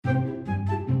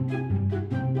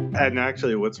And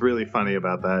actually, what's really funny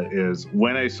about that is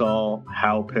when I saw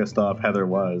how pissed off Heather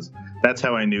was, that's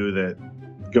how I knew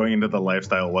that going into the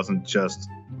lifestyle wasn't just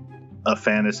a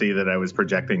fantasy that I was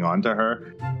projecting onto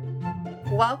her.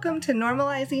 Welcome to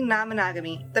Normalizing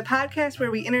Non-Monogamy, the podcast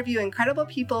where we interview incredible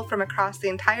people from across the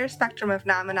entire spectrum of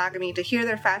non-monogamy to hear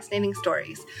their fascinating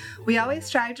stories. We always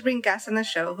strive to bring guests on the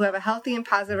show who have a healthy and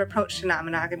positive approach to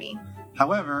non-monogamy.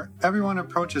 However, everyone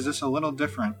approaches this a little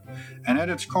different, and at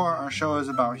its core, our show is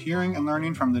about hearing and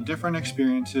learning from the different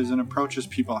experiences and approaches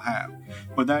people have.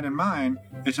 With that in mind,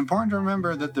 it's important to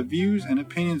remember that the views and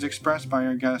opinions expressed by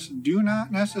our guests do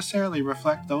not necessarily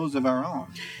reflect those of our own.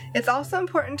 It's also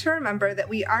important to remember that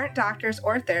we aren't doctors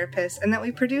or therapists and that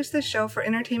we produce this show for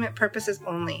entertainment purposes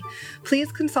only.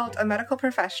 Please consult a medical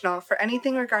professional for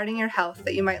anything regarding your health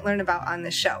that you might learn about on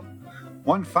this show.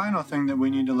 One final thing that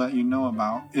we need to let you know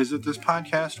about is that this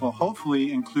podcast will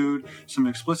hopefully include some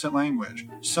explicit language.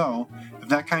 So, if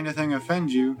that kind of thing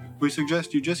offends you, we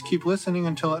suggest you just keep listening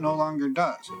until it no longer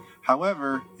does.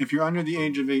 However, if you're under the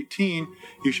age of 18,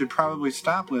 you should probably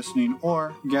stop listening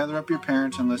or gather up your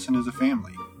parents and listen as a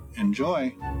family.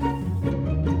 Enjoy!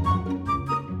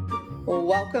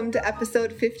 Welcome to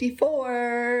episode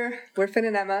 54. We're Finn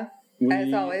and Emma.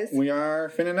 As always. We are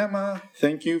Finn and Emma.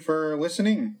 Thank you for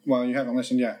listening. Well, you haven't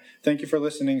listened yet. Thank you for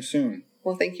listening soon.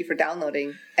 Well, thank you for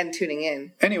downloading and tuning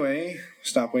in. Anyway,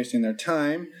 stop wasting their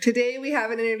time. Today we have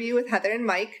an interview with Heather and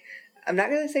Mike. I'm not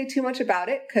going to say too much about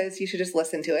it because you should just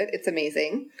listen to it. It's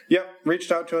amazing. Yep,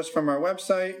 reached out to us from our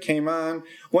website, came on.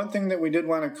 One thing that we did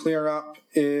want to clear up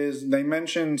is they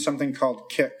mentioned something called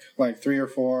Kik, like 3 or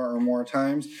 4 or more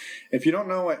times. If you don't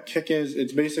know what Kik is,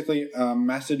 it's basically a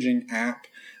messaging app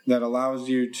that allows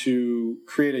you to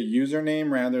create a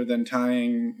username rather than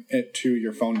tying it to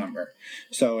your phone number.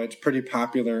 So it's pretty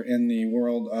popular in the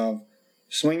world of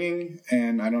swinging,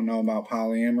 and I don't know about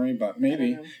polyamory, but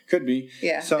maybe, could be.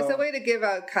 Yeah, so, it's a way to give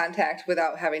a contact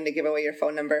without having to give away your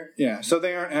phone number. Yeah, so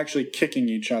they aren't actually kicking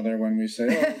each other when we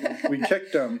say, oh, we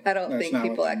kicked them. I don't think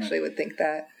people actually would think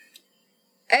that.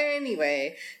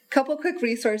 Anyway, couple quick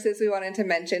resources we wanted to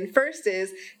mention. First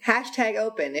is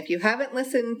 #open. If you haven't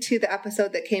listened to the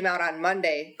episode that came out on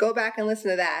Monday, go back and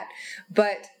listen to that.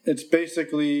 But it's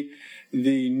basically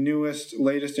the newest,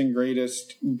 latest, and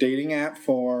greatest dating app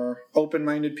for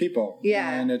open-minded people.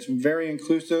 Yeah. And it's very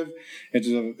inclusive.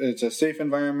 It's a safe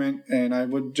environment, and I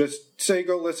would just say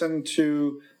go listen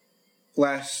to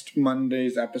this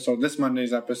Monday's episode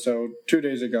 2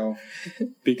 days ago,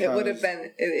 because it would have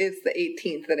been, it's the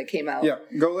 18th that it came out. Yeah,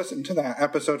 go listen to that,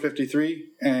 episode 53.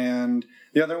 And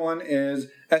the other one is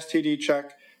STD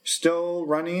Check, still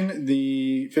running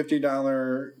the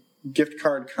 $50 gift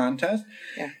card contest.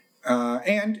 Yeah.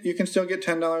 And you can still get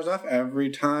 $10 off every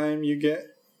time you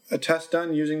get a test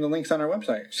done using the links on our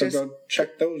website. So go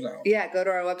check those out. Yeah, go to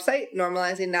our website,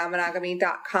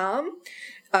 normalizingnonmonogamy.com.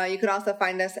 You can also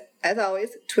find us, as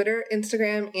always, Twitter,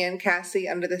 Instagram, and Cassie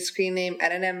under the screen name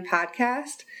NNM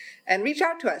Podcast. And reach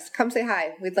out to us. Come say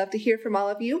hi. We'd love to hear from all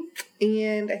of you.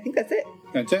 And I think that's it.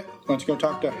 That's it. Let's go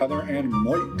talk to Heather and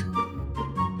Mike.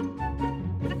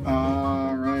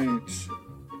 All right.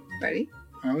 Ready?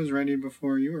 I was ready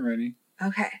before you were ready.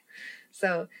 Okay.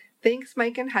 So thanks,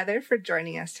 Mike and Heather, for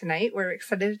joining us tonight. We're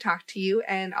excited to talk to you.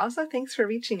 And also thanks for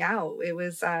reaching out. It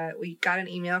was, we got an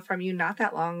email from you not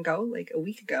that long ago, like a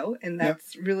week ago. And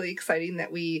that's really exciting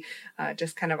that we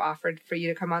just kind of offered for you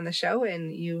to come on the show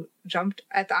and you jumped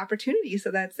at the opportunity. So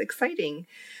that's exciting.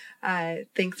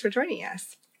 Thanks for joining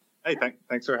us. Hey,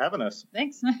 thanks for having us.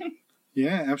 Thanks.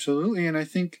 Yeah, absolutely. And I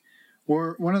think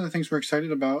one of the things we're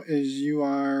excited about is you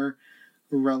are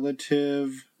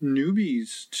relative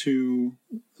newbies to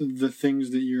the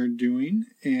things that you're doing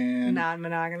and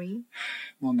non-monogamy.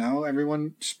 Well, now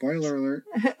everyone, spoiler alert.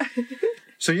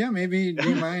 So yeah, maybe do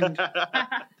you mind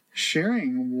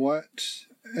sharing what,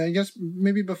 I guess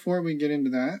maybe before we get into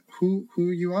that, who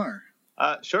you are?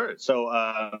 Sure. So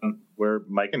we're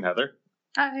Mike and Heather.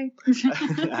 Hi.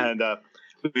 And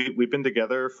we've been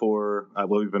together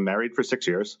we've been married for 6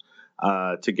 years.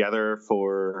 Together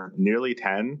for nearly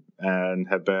 10 and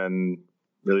have been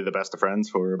really the best of friends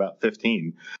for about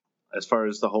 15. As far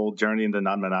as the whole journey into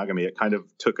non-monogamy, it kind of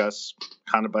took us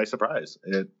kind of by surprise.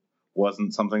 It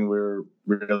wasn't something we were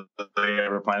really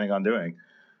ever planning on doing.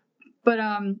 But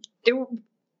I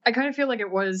kind of feel like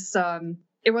it wasn't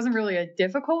really a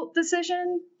difficult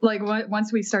decision. Like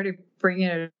once we started bringing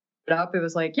it up, it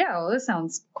was like, yeah, well, this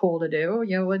sounds cool to do.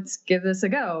 Let's give this a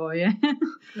go.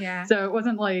 Yeah. So it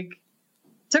wasn't like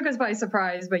took us by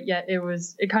surprise, but yet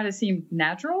it kind of seemed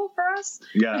natural for us.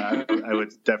 Yeah, I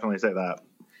would definitely say that.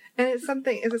 And is it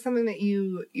something that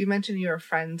you mentioned you were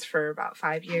friends for about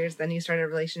 5 years, then you started a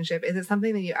relationship. Is it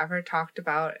something that you ever talked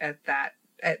about at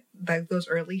those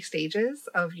early stages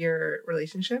of your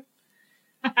relationship?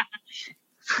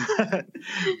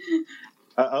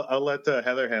 I'll let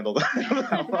Heather handle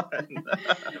that one.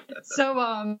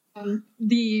 So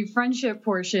the friendship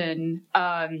portion,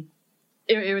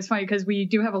 it was funny because we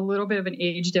do have a little bit of an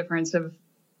age difference of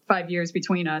 5 years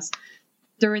between us.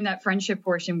 During that friendship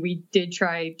portion, we did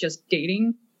try just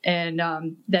dating, and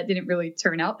that didn't really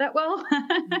turn out that well.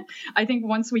 I think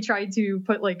once we tried to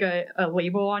put like a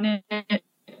label on it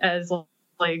as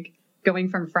like going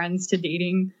from friends to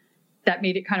dating, that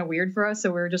made it kind of weird for us. So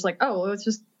we were just like, oh, let's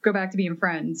just go back to being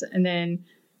friends. And then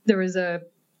there was a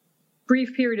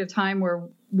brief period of time where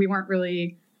we weren't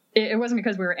really, it wasn't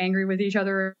because we were angry with each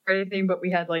other or anything, but we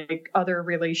had like other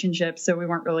relationships. So we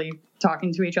weren't really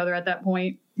talking to each other at that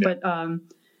point. Yeah. But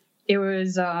it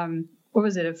was, what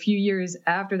was it? A few years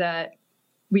after that,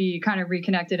 we kind of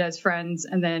reconnected as friends,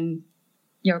 and then,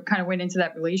 kind of went into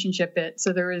that relationship bit.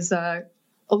 So there was a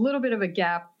little bit of a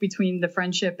gap between the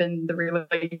friendship and the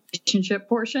relationship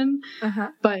portion. Uh-huh.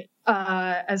 But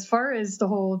as far as the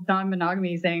whole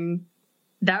non-monogamy thing,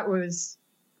 that was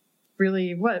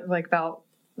really about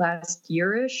last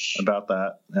year-ish? About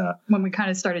that, yeah. When we kind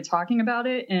of started talking about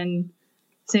it and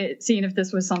seeing if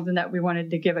this was something that we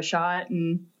wanted to give a shot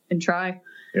and try.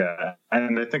 Yeah,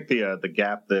 and I think the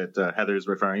gap that Heather's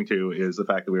referring to is the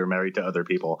fact that we were married to other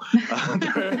people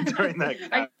during that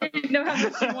gap. I didn't know how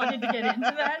much you wanted to get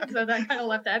into that, so that kind of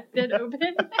left that bit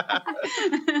open.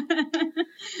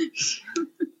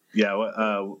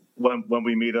 Yeah, when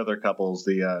we meet other couples,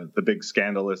 the big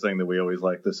scandalous thing that we always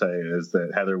like to say is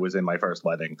that Heather was in my first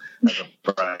wedding as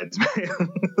a bridesmaid.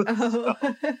 Oh.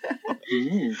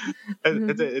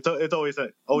 It's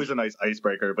always a nice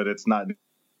icebreaker, but it's not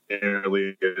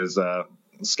nearly as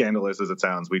scandalous as it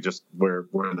sounds. We're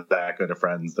that good of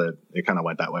friends that it kind of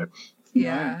went that way.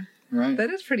 Yeah, right. That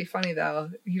is pretty funny though.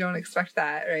 You don't expect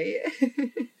that, right?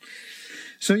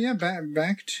 So yeah,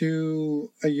 back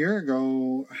to a year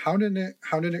ago. How did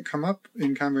it come up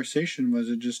in conversation? Was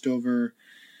it just over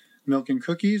milk and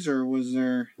cookies, or was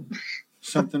there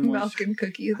something? Milk and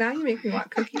cookies. Now you make me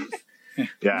want cookies.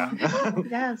 Yeah.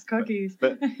 Yes, cookies.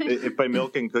 But if by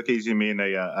milk and cookies you mean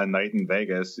a night in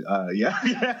Vegas, yeah.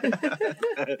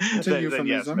 Then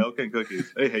yes, milk and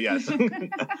cookies. Yes.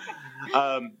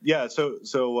 Yeah. So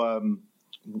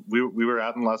we were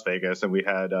out in Las Vegas, and we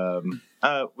had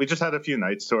we just had a few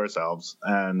nights to ourselves,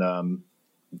 and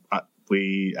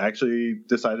we actually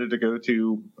decided to go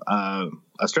to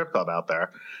a strip club out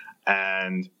there,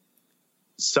 and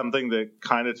something that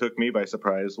kind of took me by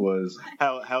surprise was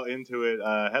how into it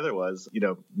Heather was,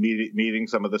 meeting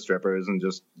some of the strippers and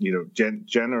just,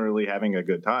 generally having a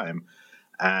good time.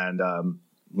 And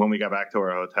when we got back to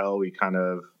our hotel, we kind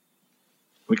of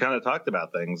talked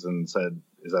about things and said,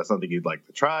 is that something you'd like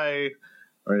to try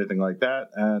or anything like that?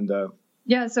 And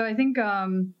yeah, so I think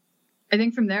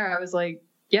from there I was like,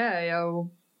 yeah,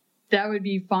 that would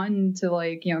be fun to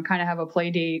kind of have a play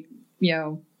date,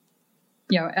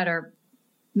 at our,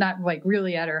 not like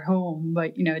really at her home,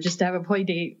 but just to have a play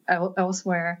date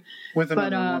elsewhere with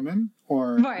another woman,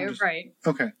 or right.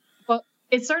 Okay. Well,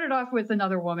 it started off with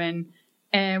another woman,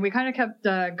 and we kind of kept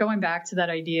going back to that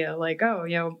idea, like,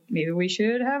 oh, maybe we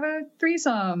should have a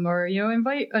threesome, or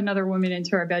invite another woman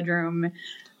into our bedroom.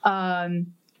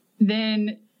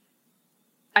 Then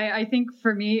I think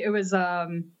for me it was I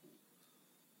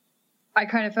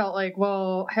kind of felt like,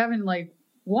 well, having like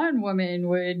one woman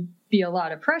would be a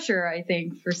lot of pressure. I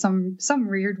think for some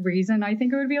weird reason, I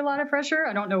think it would be a lot of pressure.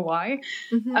 I don't know why.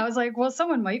 Mm-hmm. I was like, well,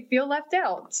 someone might feel left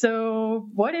out. So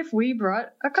what if we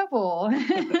brought a couple?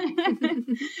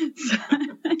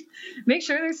 Make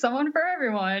sure there's someone for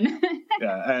everyone.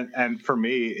 Yeah. And for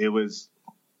me, it was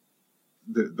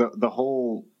the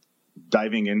whole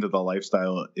diving into the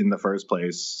lifestyle in the first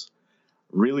place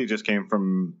really just came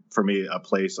from, for me, a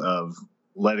place of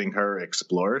letting her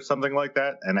explore something like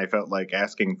that. And I felt like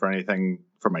asking for anything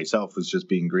for myself was just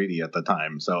being greedy at the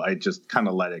time. So I just kind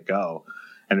of let it go.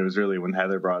 And it was really when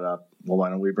Heather brought up, well, why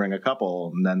don't we bring a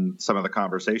couple? And then some of the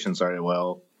conversation started,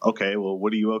 well,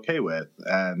 what are you okay with?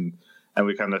 And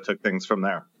we kind of took things from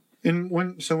there. And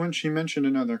when she mentioned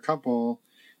another couple,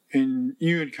 and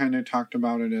you had kind of talked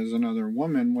about it as another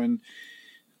woman,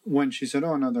 when she said,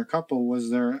 another couple, was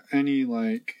there any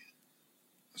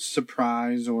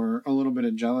surprise or a little bit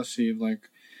of jealousy of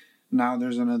now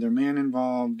there's another man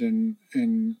involved and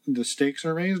the stakes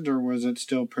are raised, or was it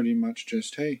still pretty much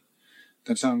just, hey,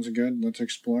 that sounds good, let's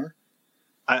explore?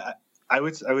 I I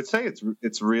would say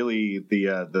it's really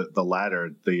the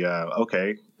latter.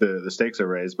 Okay, the stakes are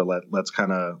raised, but let's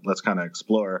kind of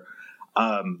explore.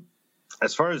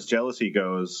 As far as jealousy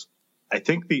goes, I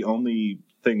think the only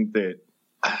thing that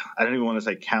I don't even want to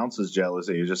say counts as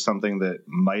jealousy is just something that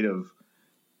might have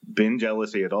been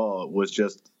jealousy at all was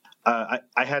just I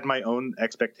had my own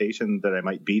expectation that I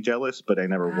might be jealous, but I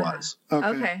never was.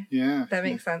 Okay. Yeah. That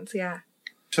makes sense. Yeah.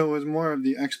 So it was more of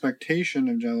the expectation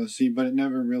of jealousy, but it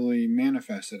never really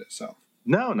manifested itself.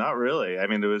 No, not really. I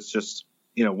mean, it was just,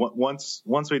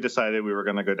 once we decided we were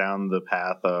going to go down the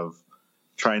path of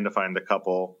trying to find a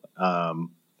couple,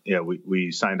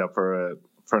 we signed up for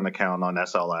an account on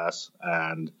SLS,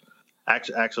 and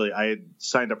actually I had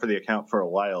signed up for the account for a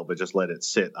while, but just let it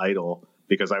sit idle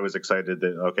because I was excited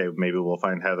that, okay, maybe we'll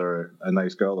find Heather a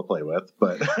nice girl to play with,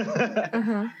 but,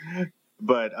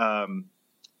 but,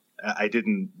 I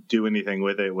didn't do anything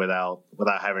with it without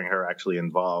having her actually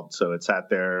involved. So it sat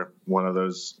there, one of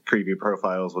those creepy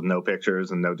profiles with no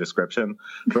pictures and no description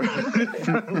for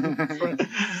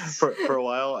a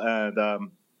while. And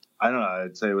I don't know,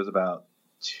 I'd say it was about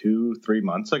 2-3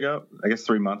 months ago. I guess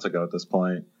 3 months ago at this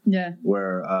point. Yeah.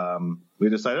 Where we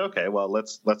decided, okay, well,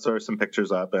 let's throw some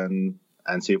pictures up and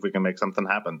see if we can make something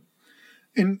happen.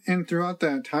 And throughout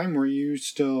that time, were you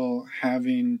still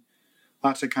having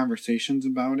lots of conversations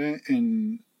about it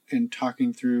and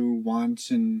talking through wants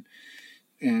and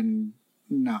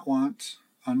not wants,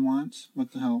 unwants?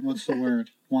 What the hell? What's the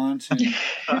word? Wants and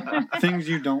things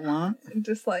you don't want?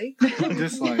 Dislike.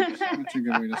 Dislikes. That's a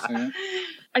good way to say it.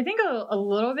 I think a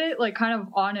little bit, like kind of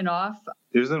on and off.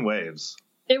 It was in waves.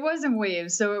 It was in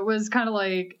waves. So it was kind of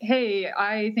like, hey,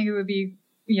 I think it would be,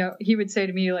 he would say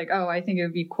to me like, oh, I think it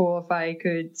would be cool if I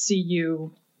could see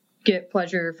you get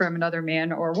pleasure from another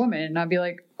man or woman. And I'd be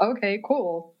like, okay,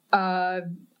 cool. I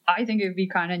think it would be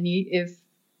kind of neat if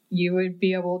you would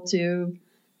be able to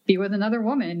be with another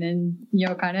woman and,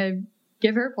 kind of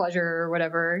give her pleasure or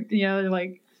whatever,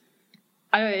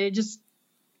 it just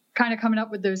kind of coming up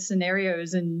with those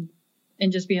scenarios and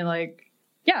just being like,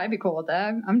 yeah, I'd be cool with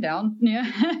that. I'm down. Yeah.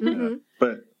 Mm-hmm.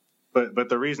 But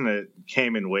the reason it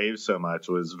came in waves so much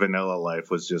was Vanilla Life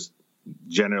was just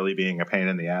generally being a pain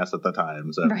in the ass at the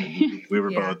time. So right. we were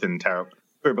both in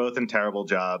terrible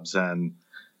jobs and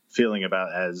feeling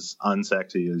about as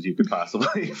unsexy as you could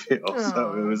possibly feel.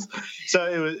 Aww.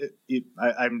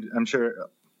 I'm sure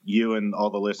you and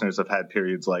all the listeners have had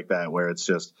periods like that where it's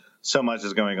just so much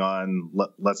is going on.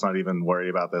 Let's not even worry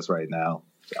about this right now.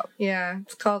 So. Yeah.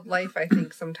 It's called life, I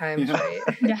think, sometimes, right?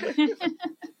 Yeah.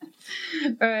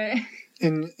 All right.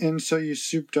 And so you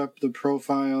souped up the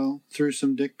profile, threw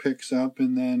some dick pics up,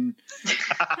 and then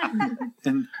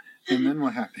and then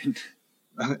what happened?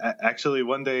 Actually,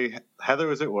 one day Heather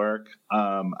was at work.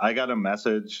 I got a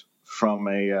message from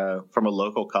a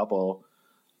local couple,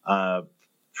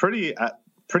 pretty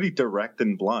direct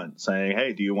and blunt, saying,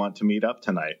 "Hey, do you want to meet up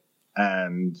tonight?"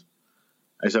 And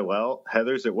I said, "Well,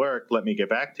 Heather's at work. Let me get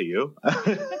back to you."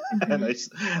 And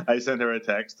I sent her a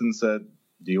text and said,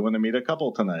 "Do you want to meet a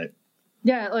couple tonight?"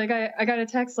 Yeah, like I got a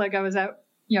text like I was out,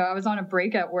 I was on a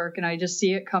break at work and I just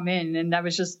see it come in, and that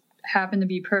was just happened to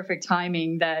be perfect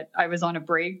timing that I was on a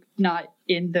break, not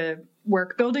in the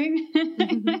work building,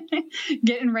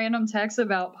 getting random texts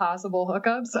about possible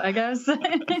hookups, I guess.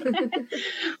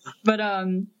 But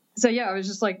so yeah, I was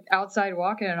just like outside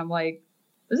walking and I'm like,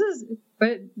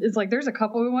 but it's like there's a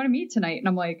couple who want to meet tonight, and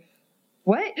I'm like,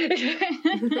 what?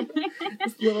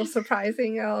 It's a little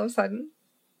surprising all of a sudden.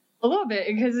 A little bit,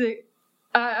 because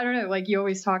I don't know, like you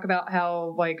always talk about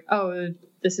how like, oh,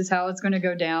 this is how it's going to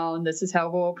go down. This is how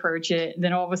we'll approach it. And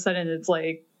then all of a sudden it's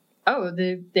like, oh,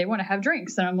 they want to have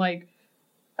drinks. And I'm like,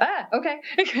 okay.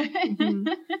 Mm-hmm.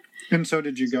 And so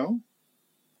did you go?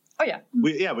 Oh, yeah.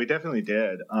 We definitely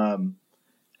did. And,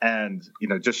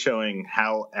 just showing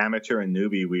how amateur and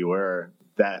newbie we were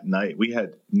that night, we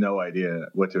had no idea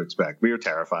what to expect. We were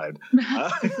terrified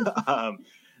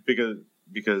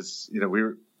because we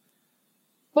were.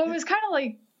 Well, it was kind of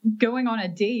like going on a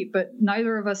date, but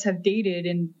neither of us have dated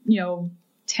in,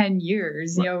 10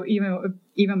 years, right.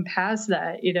 Even past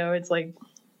that, it's like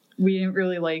we didn't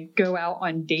really like go out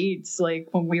on dates like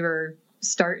when we were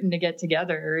starting to get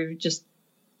together.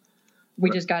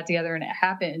 We just got together and it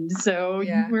happened. So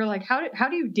we were like, how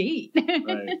do you date?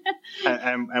 Right.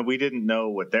 And we didn't know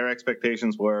what their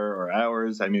expectations were or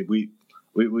ours. I mean, we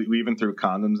even threw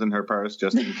condoms in her purse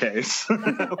just in case.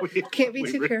 Can't be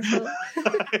too careful.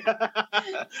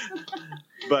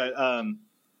 But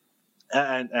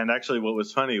and actually, what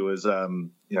was funny was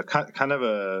kind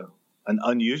of an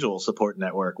unusual support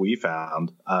network we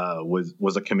found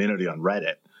was a community on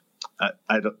Reddit.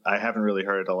 I haven't really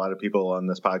heard a lot of people on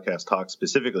this podcast talk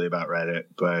specifically about Reddit,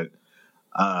 but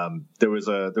there was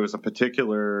a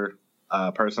particular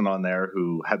person on there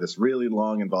who had this really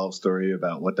long, involved story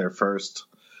about what their first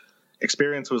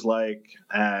experience was like,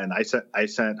 and I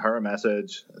sent her a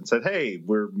message and said, "Hey,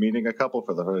 we're meeting a couple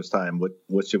for the first time.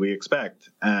 What should we expect?"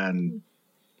 And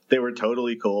they were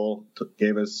totally cool.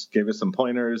 Gave us some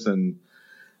pointers and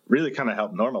really kind of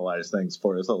helped normalize things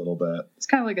for us a little bit. It's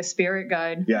kind of like a spirit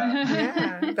guide.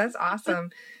 Yeah, Yeah, that's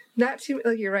awesome.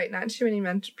 You're right. Not too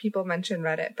many people mention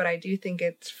Reddit, but I do think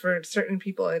it's, for certain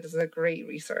people, it is a great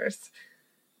resource.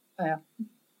 Yeah.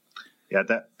 Yeah,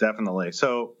 definitely.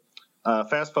 So,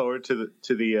 fast forward to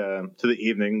the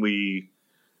evening, we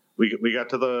got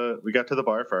to the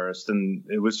bar first, and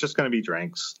it was just going to be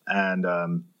drinks.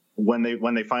 And when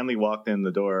they finally walked in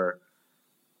the door,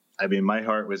 I mean, my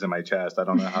heart was in my chest. I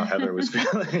don't know how Heather was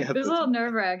feeling. It was a little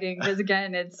nerve-wracking because,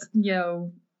 again, it's,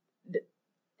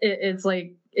 it's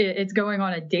like it's going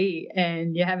on a date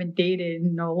and you haven't dated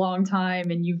in a long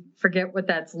time and you forget what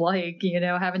that's like,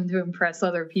 having to impress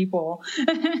other people.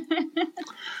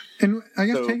 And I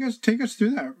guess take us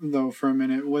through that though for a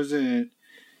minute. Was it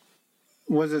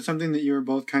something that you were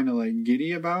both kind of like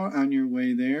giddy about on your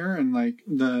way there, and like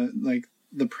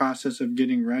the process of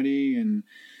getting ready and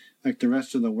like the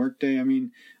rest of the workday? I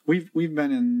mean, we've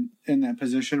been in that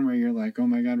position where you're like, oh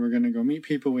my God, we're going to go meet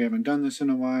people. We haven't done this in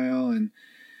a while. And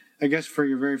I guess for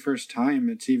your very first time,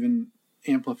 it's even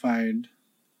amplified,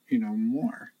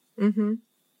 more. Mm-hmm.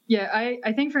 Yeah,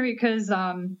 I think for me, because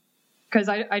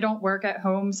I don't work at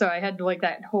home, so I had to, like,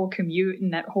 that whole commute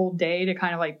and that whole day to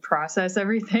kind of like process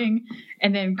everything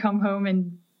and then come home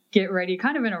and get ready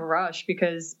kind of in a rush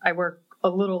because I work a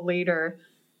little later.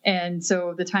 And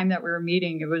so the time that we were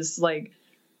meeting, it was like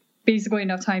basically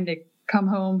enough time to come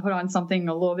home, put on something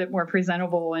a little bit more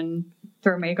presentable and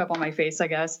throw makeup on my face, I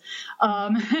guess.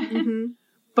 Mm-hmm.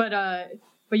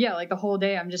 But yeah, like the whole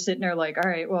day I'm just sitting there like, all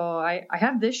right, well, I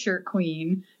have this shirt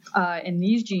queen and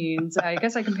these jeans. I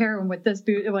guess I can pair them with this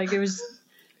boot. Like it was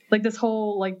like this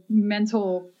whole like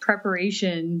mental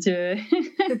preparation to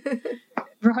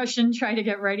rush and try to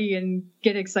get ready and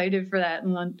get excited for that.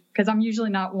 And because I'm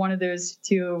usually not one of those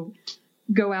to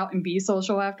go out and be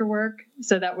social after work.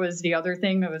 So that was the other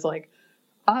thing that was like,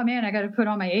 oh man, I got to put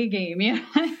on my A game. Yeah.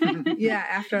 Yeah.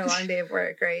 After a long day of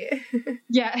work. Right.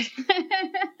 Yeah.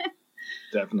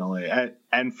 Definitely.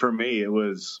 And for me, it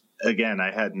was, again,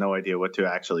 I had no idea what to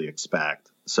actually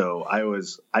expect. So I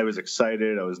was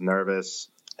excited. I was nervous,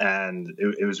 and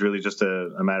it was really just a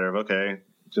matter of, okay,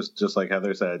 just like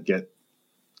Heather said,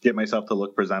 get myself to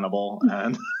look presentable.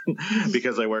 And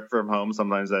because I work from home,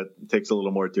 sometimes that takes a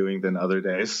little more doing than other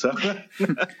days. So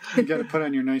you got to put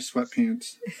on your nice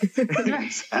sweatpants.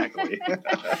 Exactly.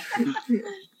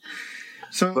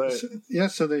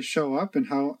 So they show up, and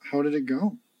how did it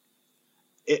go?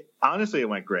 Honestly, it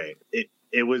went great.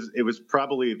 It was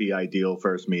probably the ideal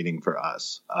first meeting for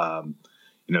us.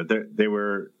 They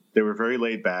were very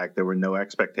laid back. There were no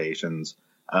expectations.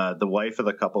 The wife of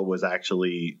the couple was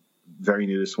actually very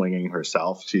new to swinging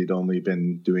herself. She'd only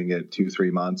been doing it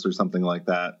 2-3 months or something like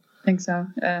that. I think so.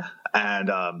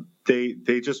 And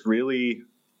they just really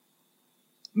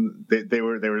they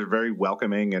were very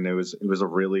welcoming, and it was a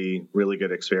really, really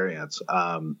good experience.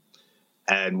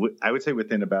 And I would say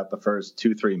within about the first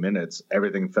 2-3 minutes,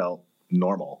 everything felt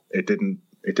normal. It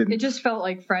just felt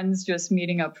like friends just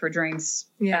meeting up for drinks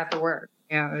after work.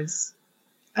 Yeah, it was.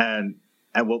 And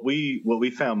what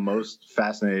we found most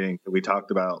fascinating that we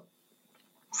talked about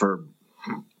for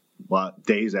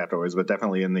days afterwards, but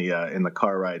definitely in the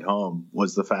car ride home,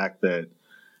 was the fact that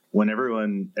when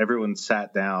everyone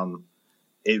sat down,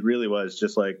 it really was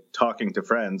just like talking to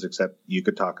friends, except you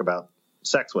could talk about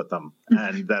sex with them,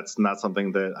 and that's not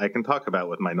something that I can talk about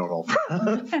with my normal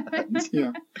friends.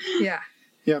 Yeah.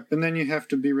 Yep. And then you have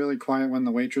to be really quiet when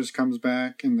the waitress comes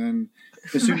back, and then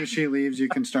as soon as she leaves, you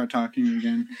can start talking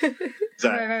again.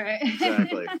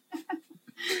 Exactly.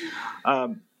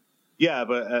 Yeah,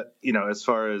 but as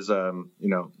far as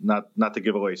not to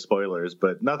give away spoilers,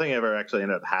 but nothing ever actually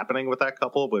ended up happening with that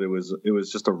couple. But it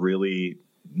was just a really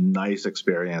nice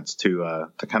experience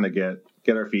to kind of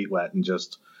get our feet wet and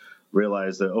just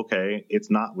realize that, okay, it's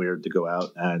not weird to go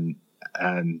out and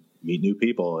meet new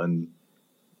people and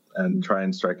try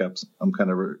and strike up some kind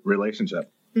of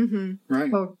relationship. Mm-hmm. Right.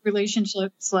 Well,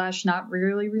 relationship / not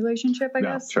really relationship, I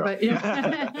guess. Sure. But,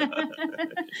 yeah.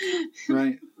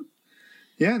 Right.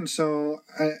 Yeah. And so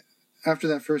after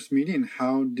that first meeting,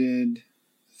 how did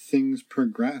things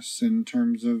progress in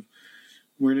terms of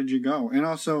where did you go? And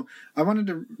also, I wanted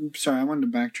to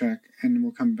backtrack, and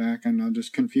we'll come back and I'll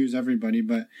just confuse everybody.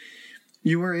 But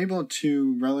You were able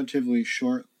to relatively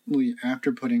shortly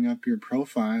after putting up your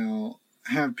profile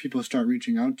have people start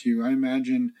reaching out to you. I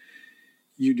imagine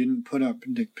you didn't put up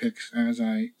dick pics, as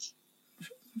I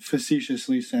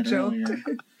facetiously said earlier.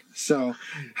 So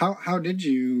how did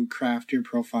you craft your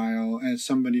profile as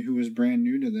somebody who was brand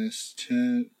new to this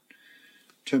to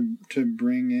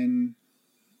bring in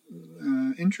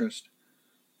interest?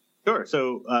 Sure.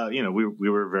 So we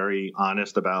were very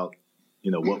honest about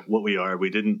what we are. We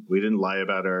didn't lie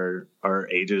about our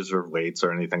ages or weights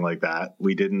or anything like that.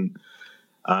 We didn't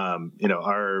our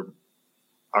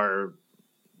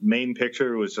main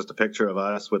picture was just a picture of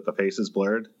us with the faces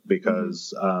blurred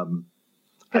because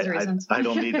I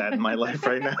don't need that in my life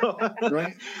right now.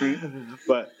 Right.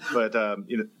 But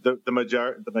the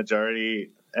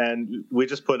majority, and we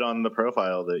just put on the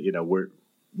profile that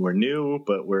we're new,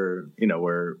 but we're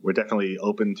definitely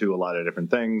open to a lot of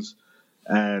different things.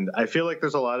 And I feel like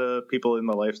there's a lot of people in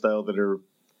the lifestyle that are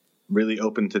really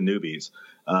open to newbies.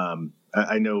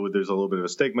 I know there's a little bit of a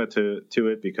stigma to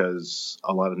it because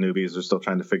a lot of newbies are still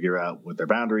trying to figure out what their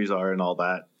boundaries are and all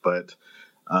that. But,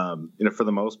 for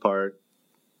the most part,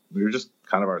 we were just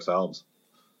kind of ourselves.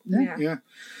 Yeah. And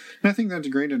I think that's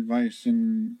great advice,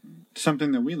 and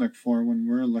something that we look for when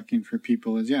we're looking for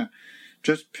people is,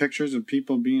 just pictures of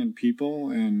people being people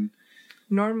and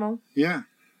normal. Yeah.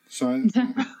 So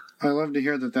I love to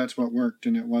hear that that's what worked,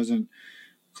 and it wasn't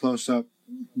close-up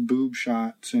boob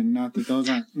shots, and not that those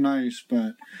aren't nice,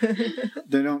 but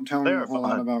they don't tell me a whole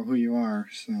lot about who you are.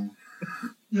 So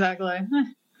exactly.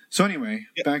 So anyway,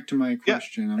 back to my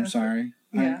question. I'm sorry.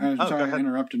 I'm sorry I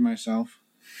interrupted myself.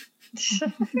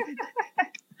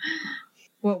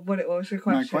 What was your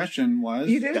question? My question was...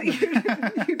 You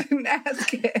didn't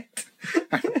ask it.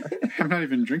 I'm not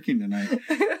even drinking tonight.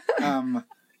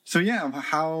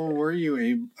 How were you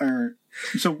able...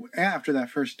 So after that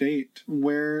first date,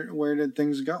 where did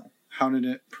things go? How did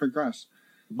it progress?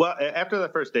 Well, after the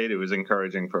first date, it was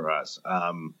encouraging for us.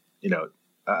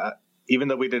 Even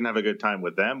though we didn't have a good time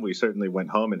with them, we certainly went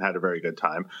home and had a very good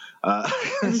time.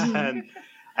 And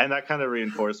that kind of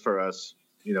reinforced for us,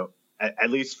 at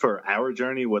least for our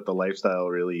journey, what the lifestyle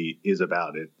really is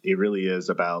about. It really is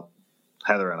about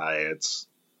Heather and I. It's,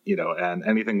 and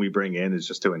anything we bring in is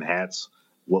just to enhance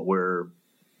what we're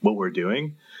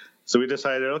doing. So we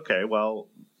decided, okay, well,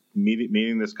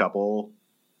 meeting this couple,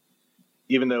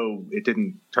 even though it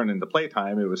didn't turn into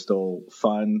playtime, it was still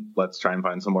fun. Let's try and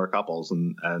find some more couples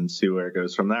and see where it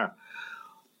goes from there.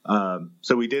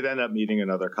 So we did end up meeting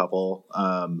another couple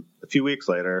a few weeks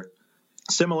later.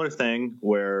 Similar thing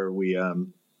where we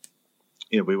went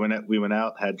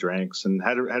out, had drinks, and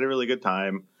had a really good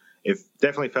time. It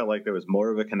definitely felt like there was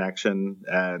more of a connection,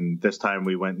 and this time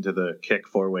we went into the Kik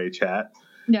 4-way chat.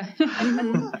 Yeah.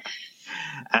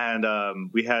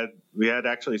 And we had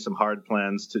actually some hard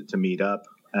plans to meet up,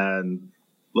 and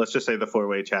let's just say the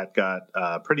 4-way chat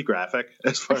got pretty graphic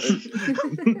as far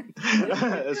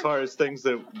as things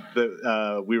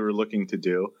that we were looking to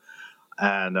do,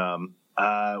 and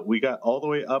we got all the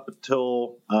way up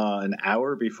until an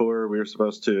hour before we were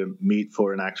supposed to meet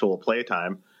for an actual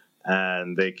playtime,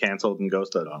 and they canceled and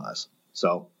ghosted on us.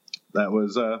 So that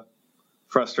was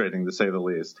frustrating, to say the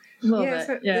least. So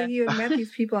you had met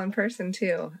these people in person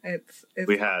too. It's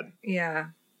we had. Yeah.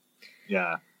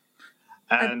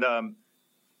 And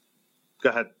go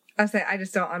ahead. I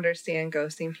just don't understand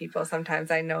ghosting people.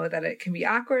 Sometimes I know that it can be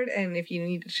awkward, and if you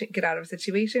need to get out of a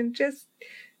situation, just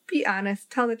be honest,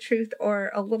 tell the truth,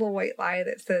 or a little white lie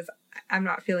that says, I'm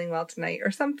not feeling well tonight or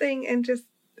something, and just,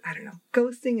 I don't know.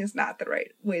 Ghosting is not the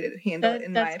right way to handle it,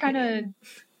 in my opinion.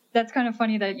 That's kind of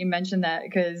funny that you mentioned that,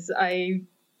 because I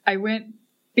went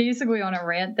basically on a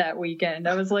rant that weekend.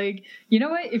 I was like, you know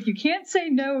what? If you can't say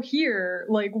no here,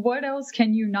 like, what else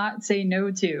can you not say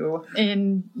no to?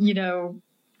 And,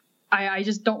 I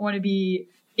just don't want to be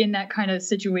in that kind of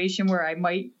situation where I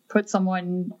might put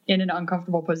someone in an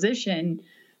uncomfortable position,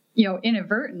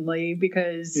 inadvertently,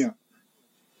 because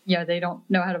they don't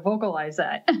know how to vocalize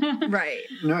that. Right.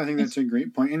 No, I think that's a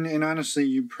great point. And honestly,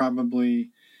 you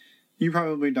probably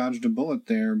dodged a bullet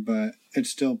there, but it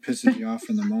still pisses you off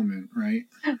in the moment, right?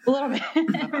 A little bit,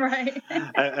 right?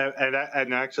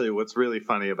 And actually, what's really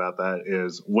funny about that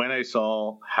is when I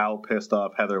saw how pissed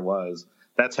off Heather was,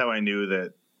 that's how I knew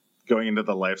that going into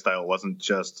the lifestyle wasn't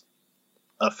just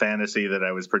a fantasy that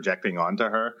I was projecting onto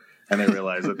her. And I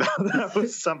realized that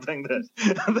was something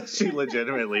that she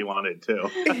legitimately wanted too.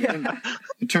 Yeah.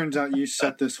 It turns out you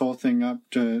set this whole thing up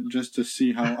just to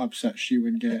see how upset she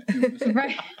would get.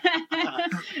 Right.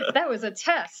 That was a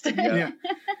test. Yeah.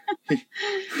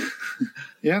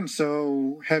 Yeah. And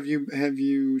so have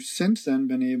you since then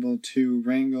been able to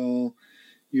wrangle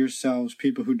yourselves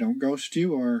people who don't ghost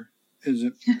you, or is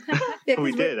it? Yeah, 'cause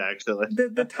We did, actually.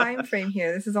 The time frame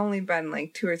here, this has only been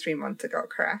like 2 or 3 months ago,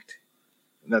 correct?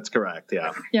 That's correct,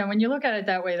 yeah. Yeah, when you look at it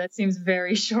that way, that seems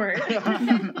very short.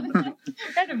 Had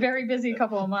a very busy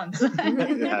couple of months.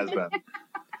 It has been.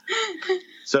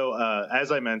 So,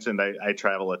 as I mentioned, I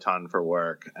travel a ton for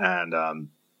work, and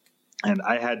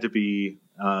I had to be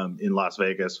in Las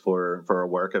Vegas for a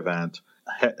work event.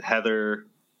 Heather,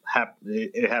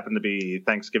 it happened to be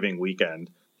Thanksgiving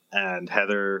weekend, and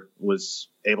Heather was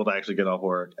able to actually get off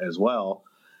work as well.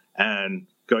 And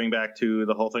going back to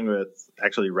the whole thing with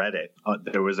actually Reddit,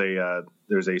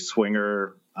 there's a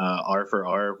swinger R for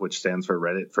R, which stands for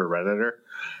Reddit for Redditor,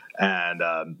 and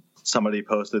somebody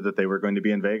posted that they were going to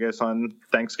be in Vegas on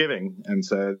Thanksgiving and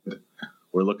said,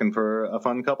 we're looking for a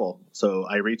fun couple. So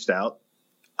I reached out.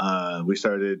 We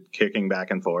started kicking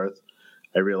back and forth.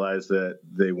 I realized that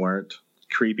they weren't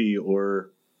creepy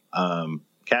or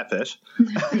catfish.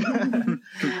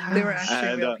 They were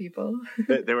actually real people.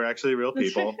 They were actually real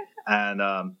people.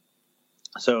 And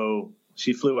so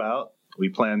she flew out. We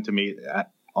planned to meet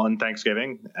on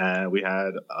Thanksgiving, and we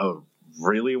had a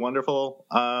really wonderful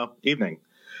evening.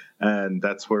 And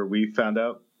that's where we found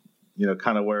out,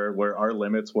 kind of where our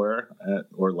limits were,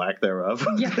 or lack thereof,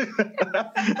 Yeah.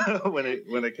 when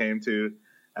it came to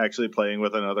actually playing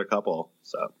with another couple.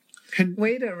 So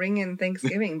Way to ring in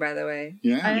Thanksgiving, by the way.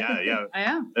 Yeah. yeah. I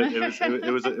am.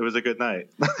 It was a good night.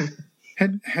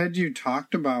 Had you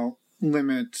talked about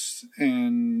limits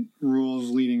and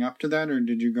rules leading up to that, or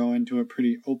did you go into it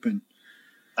pretty open?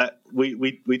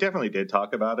 We definitely did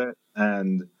talk about it,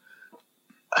 and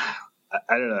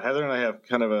I don't know. Heather and I have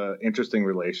kind of an interesting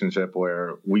relationship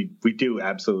where we do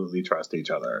absolutely trust each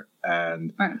other,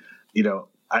 and Right.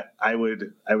 I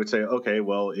would say, okay,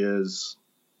 well, is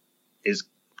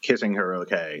kissing her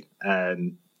okay?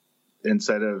 And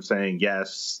instead of saying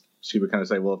yes, she would kind of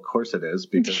say, well, of course it is,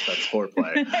 because that's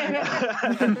foreplay.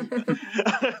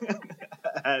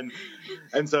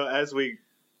 and so as we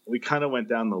kind of went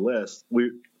down the list,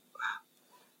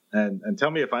 and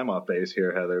tell me if I'm off base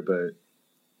here, Heather, but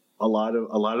a lot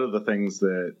of the things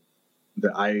that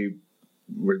I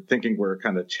were thinking were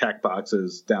kind of check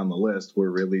boxes down the list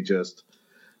were really just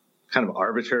kind of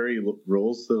arbitrary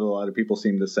rules that a lot of people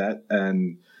seem to set,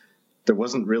 and there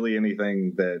wasn't really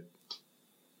anything that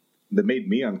made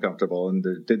me uncomfortable, and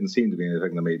there didn't seem to be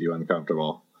anything that made you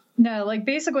uncomfortable. No, like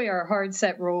basically our hard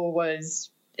set rule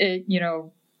was,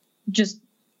 just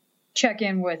check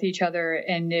in with each other,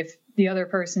 and if the other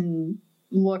person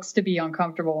looks to be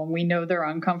uncomfortable and we know they're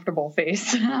uncomfortable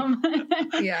face,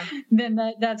 Yeah. then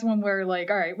that's when we're like,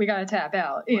 all right, we got to tap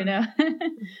out,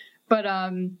 But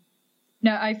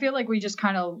no, I feel like we just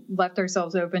kind of left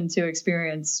ourselves open to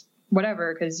experience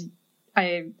whatever, because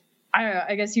I don't know,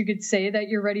 I guess you could say that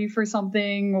you're ready for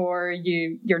something, or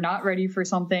you're not ready for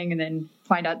something, and then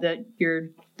find out that you're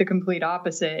the complete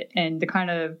opposite, and to kind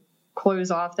of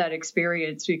close off that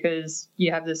experience because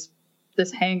you have this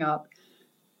hang up.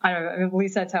 I don't know, at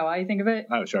least that's how I think of it.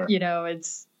 Oh, sure.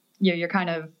 It's you're kind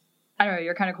of, I don't know,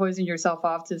 you're kind of closing yourself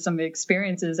off to some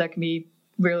experiences that can be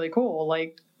really cool,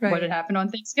 like Right. what had happened on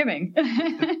Thanksgiving.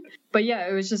 But yeah,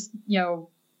 it was just,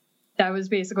 that was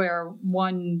basically our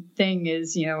one thing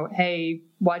is, hey,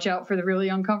 watch out for the really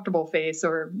uncomfortable face,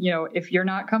 or, if you're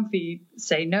not comfy,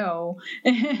 say no.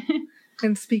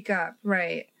 And speak up,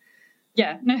 right.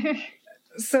 Yeah.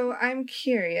 So I'm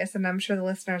curious, and I'm sure the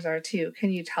listeners are too. Can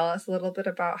you tell us a little bit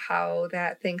about how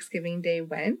that Thanksgiving Day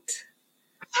went?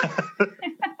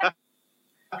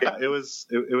 Yeah, it was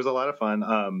a lot of fun.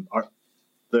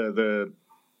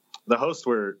 The hosts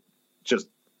were just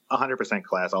 100%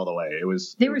 class all the way.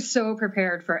 They were so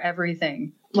prepared for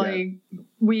everything. Yeah. Like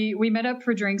we met up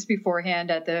for drinks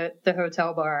beforehand at the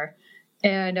hotel bar,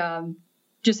 and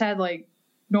just had like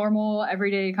normal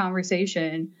everyday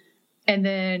conversation, and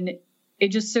then it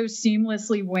just so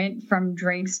seamlessly went from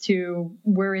drinks to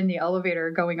we're in the elevator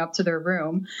going up to their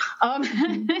room.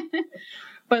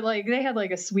 But like they had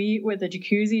like a suite with a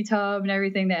jacuzzi tub and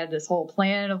everything. They had this whole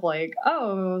plan of like,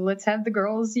 oh, let's have the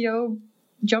girls,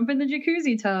 jump in the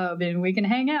jacuzzi tub and we can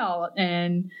hang out,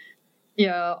 and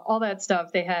all that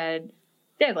stuff. They had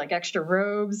like extra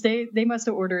robes. They must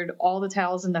have ordered all the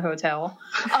towels in the hotel.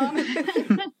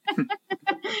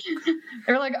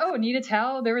 They were like, oh, need a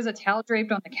towel? There was a towel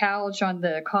draped on the couch, on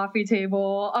the coffee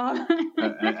table.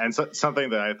 And something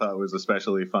that I thought was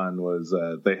especially fun was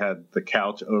they had the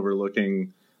couch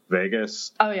overlooking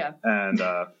Vegas. Oh yeah. And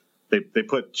they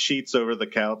put sheets over the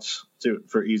couch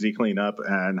for easy cleanup,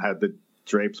 and had the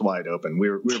drapes wide open. We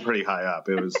were pretty high up.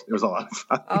 It was a lot of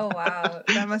fun. Oh, wow.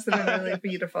 That must have been really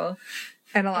beautiful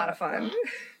and a lot of fun.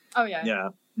 Oh yeah. Yeah.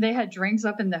 they had drinks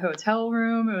up in the hotel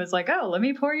room. It was like, oh, let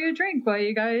me pour you a drink while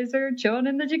you guys are chilling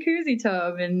in the jacuzzi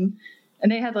tub. And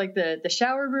they had like the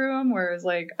shower room where it was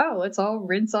like, oh, let's all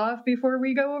rinse off before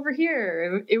we go over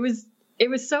here. It was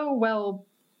so well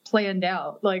planned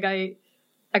out. Like I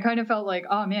kind of felt like,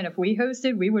 oh man, if we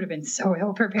hosted, we would have been so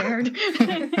ill prepared.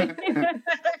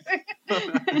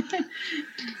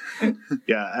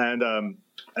 Yeah, and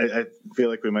I feel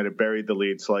like we might have buried the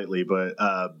lead slightly, but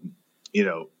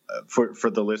for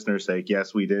the listeners' sake,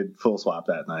 yes, we did full swap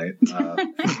that night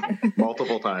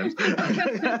multiple times,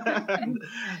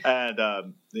 and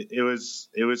it was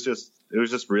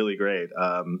just really great.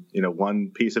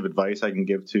 One piece of advice I can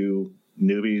give to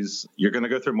newbies: you're going to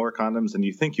go through more condoms than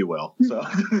you think you will. So,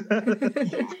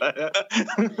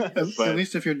 at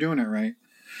least if you're doing it right.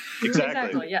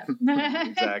 Exactly. Yeah.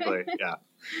 Exactly. Yeah.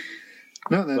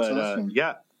 No, that's awesome.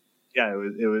 Yeah.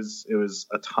 It was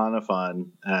a ton of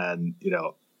fun, and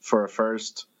for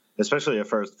especially a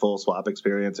first full swap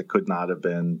experience, it could not have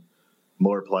been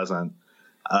more pleasant.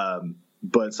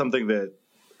 But something that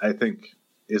I think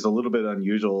is a little bit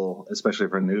unusual, especially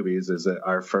for newbies, is that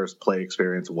our first play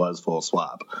experience was full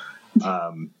swap.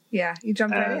 Yeah, you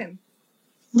jumped right in.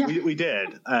 Yeah. We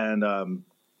did, and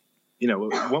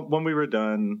when we were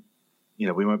done,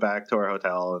 we went back to our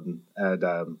hotel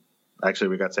and actually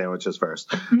we got sandwiches first.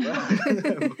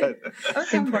 But,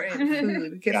 important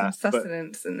food, get some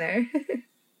sustenance in there.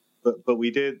 but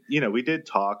we did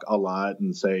talk a lot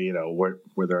and say, were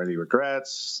there any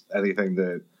regrets, anything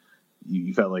that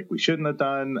you felt like we shouldn't have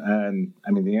done? And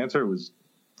I mean, the answer was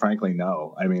frankly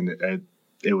no. I mean,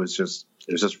 it was just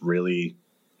really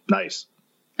nice.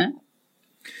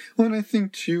 Well, and I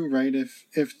think too, right, if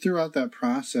throughout that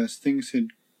process things had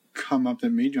come up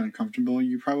that made you uncomfortable,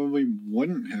 you probably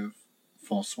wouldn't have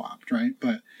full swapped, right?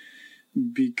 But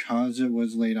because it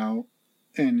was laid out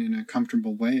and in a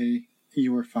comfortable way,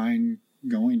 you were fine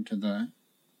going to the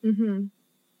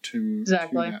to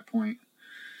that point.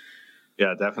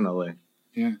 Yeah, definitely.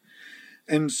 Yeah.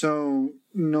 And so,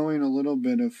 knowing a little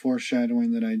bit of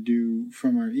foreshadowing that I do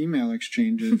from our email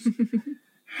exchanges,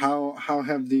 how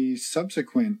have the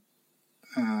subsequent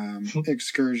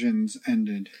excursions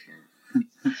ended?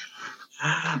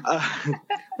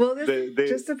 Well,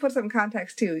 just to put some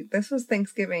context too, this was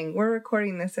Thanksgiving. We're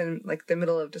recording this in like the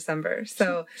middle of December,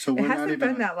 so it hasn't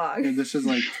been that long. Yeah, this is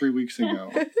like 3 weeks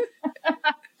ago.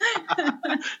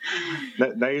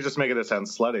 Now you're just making it sound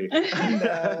slutty.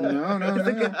 No, it's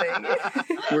a good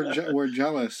thing. We're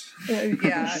jealous.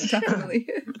 Yeah, definitely.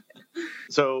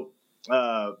 So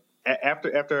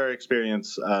after our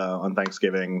experience on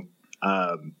Thanksgiving,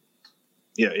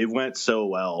 it went so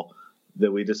well that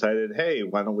we decided, hey,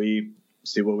 why don't we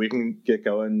see what we can get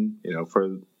going,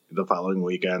 for the following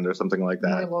weekend or something like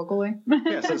that. More locally.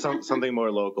 Yeah, so something more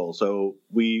local. So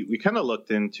we kind of looked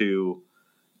into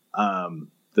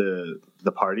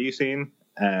the party scene,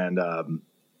 and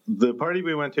the party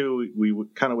we went to, we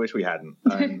kind of wish we hadn't.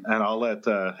 And I'll let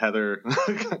Heather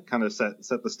kind of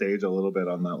set the stage a little bit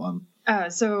on that one.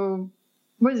 So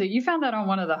what is it? You found that on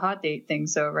one of the hot date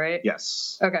things, though, right?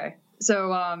 Yes. Okay.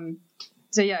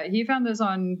 So yeah, he found this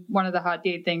on one of the hot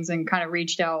date things and kind of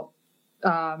reached out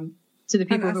to the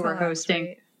people who were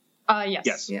hosting. Right?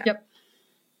 Yes. Yeah. Yep.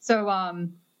 So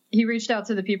he reached out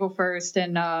to the people first,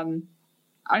 and I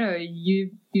don't know,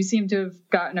 you seem to have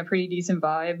gotten a pretty decent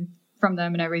vibe from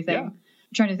them and everything. Yeah. I'm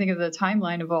trying to think of the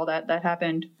timeline of all that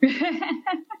happened. It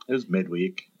was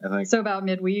midweek, I think. So about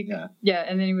midweek. Yeah. Yeah,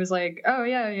 and then he was like, "Oh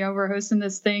yeah, we're hosting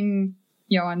this thing,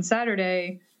 on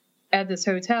Saturday at this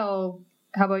hotel.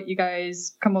 How about you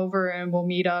guys come over and we'll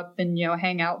meet up and,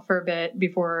 hang out for a bit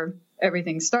before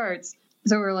everything starts."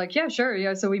 So we're like, yeah, sure.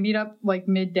 Yeah. So we meet up like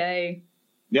midday.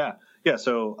 Yeah. Yeah.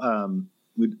 So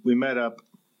we met up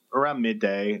around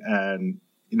midday, and,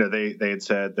 they had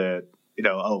said that,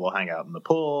 we'll hang out in the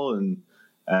pool and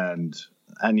kind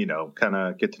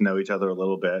of get to know each other a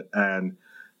little bit. And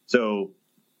so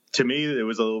to me, it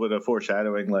was a little bit of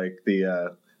foreshadowing, like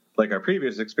like our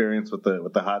previous experience with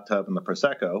the hot tub and the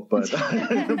Prosecco, but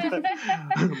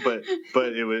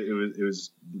but it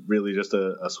was really just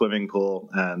a swimming pool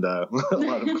and a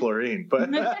lot of chlorine. But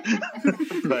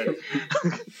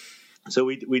so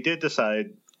we did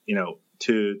decide,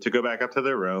 to go back up to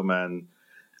their room and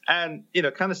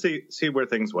kind of see where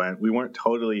things went. We weren't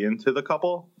totally into the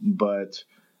couple, but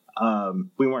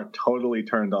we weren't totally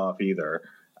turned off either.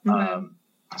 Mm-hmm.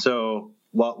 So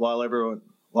while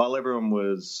everyone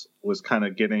was kind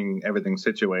of getting everything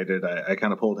situated, I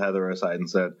kind of pulled Heather aside and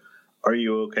said, "Are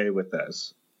you okay with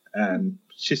this?" And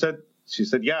she said,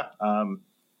 "Yeah." I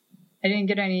didn't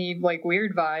get any like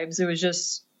weird vibes. It was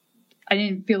just I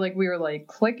didn't feel like we were like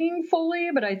clicking fully,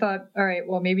 but I thought, all right,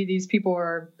 well, maybe these people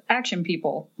are action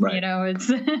people. Right. You know,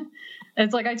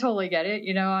 it's like I totally get it.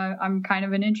 You know, I'm kind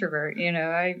of an introvert. You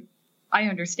know, I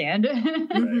understand.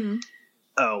 Mhm.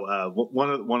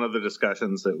 One of the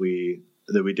discussions that we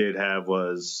did have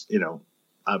was, you know,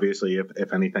 obviously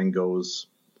if anything goes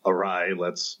awry,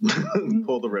 let's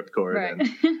pull the ripcord. Right.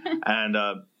 And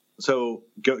so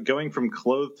going from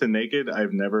clothed to naked, I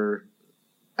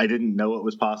didn't know it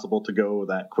was possible to go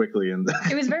that quickly. And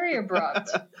It was very abrupt,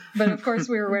 but of course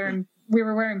we were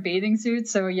wearing bathing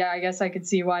suits, so yeah, I guess I could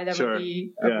see why that Sure. would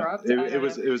be abrupt. Yeah, it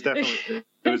was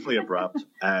definitely abrupt,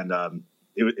 and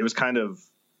it was kind of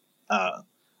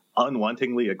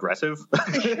unwantingly aggressive,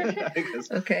 I guess.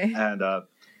 Okay. And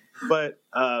but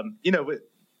you know,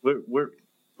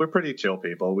 we're pretty chill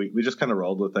people. We just kind of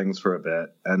rolled with things for a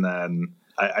bit, and then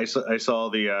I saw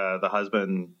the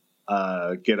husband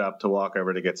get up to walk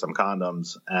over to get some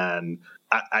condoms, and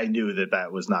I knew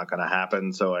that was not going to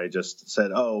happen. So I just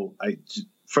said, "Oh,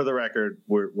 for the record,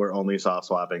 we're only soft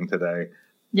swapping today."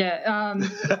 Yeah.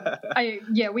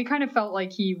 We kind of felt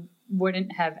like he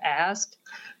wouldn't have asked.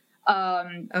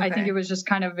 I think it was just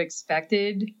kind of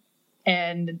expected.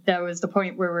 And that was the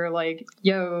point where we're like,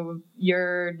 yo,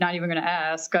 you're not even going to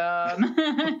ask.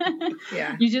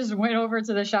 Yeah. You just went over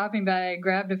to the shopping bag,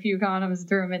 grabbed a few condoms,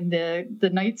 threw them in the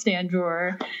nightstand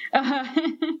drawer,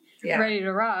 Yeah. ready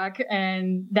to rock.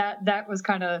 And that was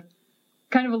kind of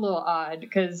a little odd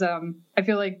because I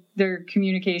feel like their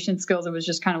communication skills, it was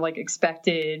just kind of like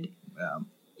expected,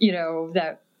 you know,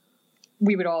 that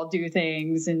we would all do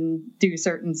things and do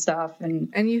certain stuff.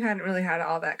 And you hadn't really had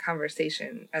all that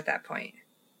conversation at that point.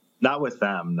 Not with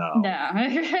them, no.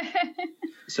 no.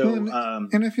 So,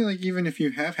 and I feel like even if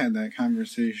you have had that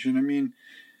conversation, I mean,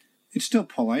 it's still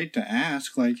polite to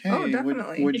ask, like, "Hey, Oh,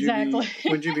 definitely. would Exactly.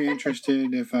 would you be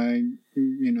interested if I,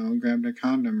 you know, grabbed a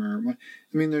condom or what?"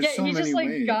 I mean, there's so he many just like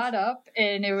ways. got up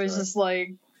and it was just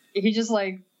like he just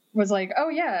like was like, "Oh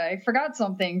yeah, I forgot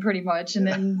something," pretty much, and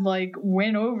then like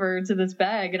went over to this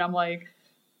bag, and I'm like,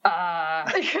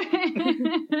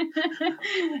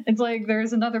 it's like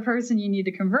there's another person you need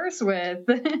to converse with.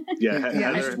 yeah,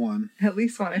 At least one. At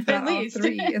least one, if not At all least.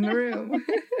 three in the room.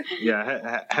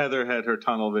 Heather had her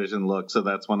tunnel vision look, so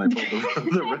that's when I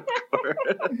pulled the ripcord.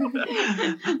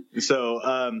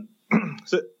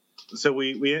 So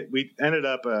we ended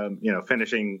up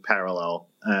finishing parallel,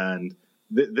 and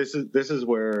this is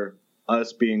where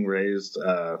us being raised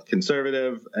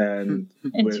conservative and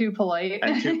too polite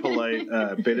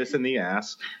bit us in the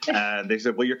ass. And they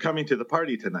said, "Well, you're coming to the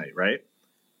party tonight, right?"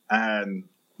 And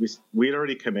we'd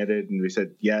already committed, and we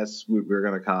said yes, we were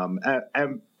going to come.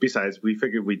 And besides, we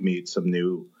figured we'd meet some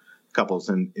new couples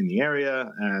in the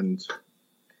area, and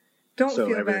Don't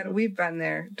feel bad. We've been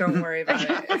there. Don't worry about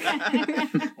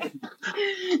it.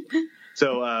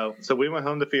 So we went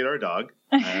home to feed our dog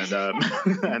and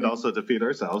and also to feed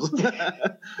ourselves.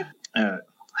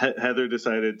 Heather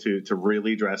decided to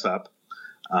really dress up.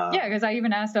 Yeah, because I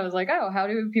even asked, I was like, "Oh, how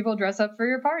do people dress up for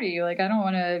your party? Like, I don't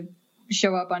want to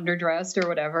show up underdressed or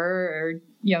whatever, or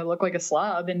look like a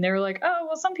slob." And they were like, "Oh,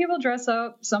 well, some people dress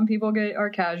up, some people are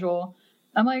casual."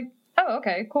 I'm like, "Oh,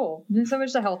 okay, cool." So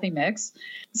it's a healthy mix.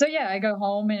 So yeah, I go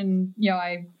home and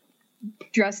I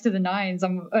dress to the nines.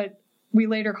 We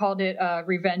later called it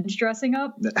revenge dressing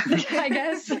up, I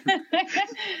guess.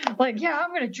 Like, yeah, I'm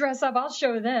going to dress up. I'll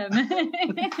show them.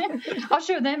 I'll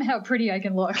show them how pretty I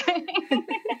can look.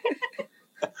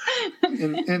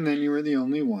 and then you were the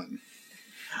only one.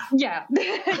 Yeah.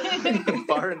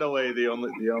 Far and away the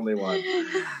only one.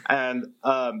 And,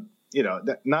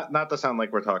 not to sound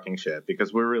like we're talking shit,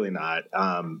 because we're really not.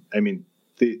 I mean,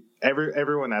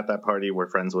 everyone at that party were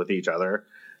friends with each other.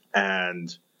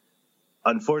 And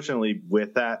unfortunately,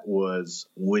 with that was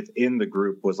within the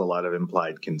group was a lot of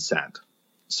implied consent.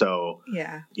 So,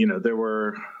 yeah, there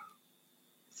were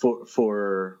what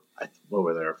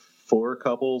were there? 4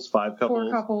 couples, 5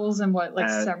 couples? 4 couples and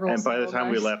several. And by the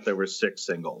time guys. we left, there were 6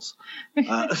 singles.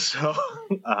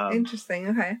 Interesting.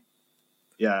 Okay.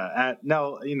 Yeah.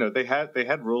 Now, they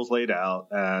had rules laid out,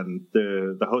 and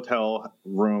the hotel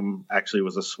room actually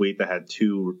was a suite that had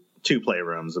two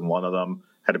playrooms, and one of them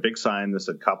had a big sign that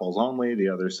said couples only. The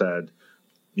other said,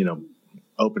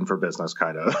 open for business,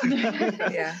 kind of.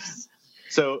 Yeah.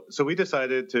 So we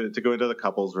decided to go into the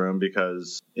couples room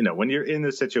because, when you're in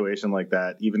a situation like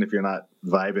that, even if you're not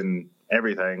vibing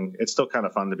everything, it's still kind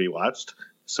of fun to be watched.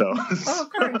 So, of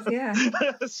course, yeah.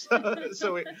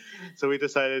 so we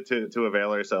decided to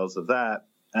avail ourselves of that.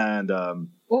 And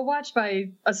well, watched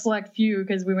by a select few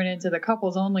because we went into the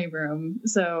couples only room.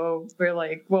 So we're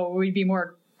like, well, we'd be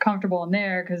more comfortable in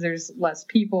there because there's less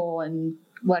people and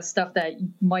less stuff that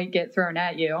might get thrown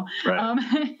at you. Right.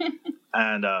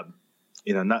 And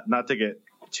not to get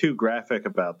too graphic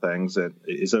about things.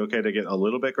 Is it okay to get a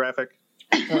little bit graphic?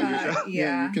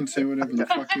 Yeah, you can say whatever the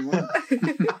fuck you want.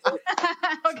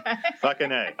 Okay.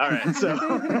 Fucking A. All right.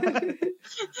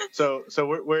 So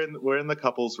we're in the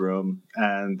couple's room,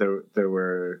 and there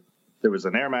was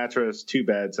an air mattress, 2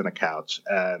 beds, and a couch.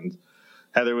 And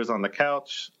Heather was on the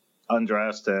couch,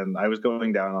 undressed, and I was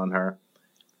going down on her,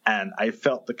 and I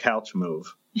felt the couch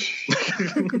move.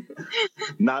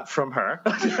 Not from her.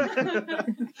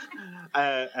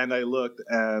 And I looked,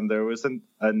 and there was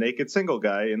a naked single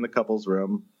guy in the couple's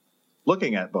room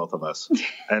looking at both of us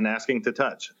and asking to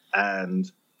touch.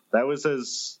 And that was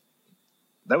as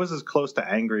close to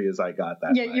angry as I got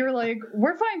that night. You were like,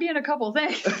 we're fine being a couple,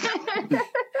 thanks.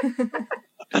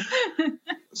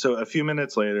 So a few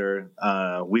minutes later,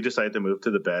 we decided to move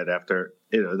to the bed after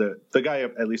the guy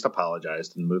at least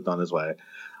apologized and moved on his way.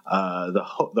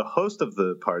 The host of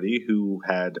the party, who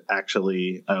had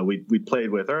actually we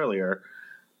played with earlier,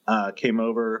 came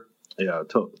over,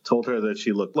 told her that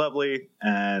she looked lovely,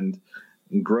 and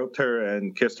groped her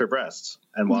and kissed her breasts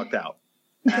and walked out.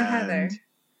 To Heather.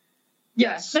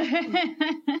 Yes.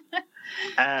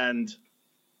 And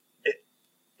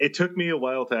it took me a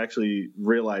while to actually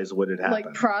realize what had happened.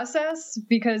 Like process,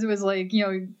 because it was like,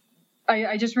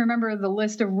 I just remember the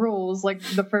list of rules. Like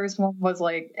the first one was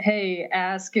like, hey,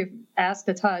 ask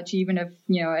to touch, even if,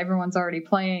 everyone's already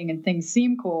playing and things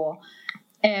seem cool.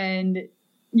 And,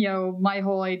 my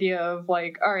whole idea of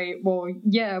like, all right, well,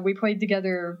 yeah, we played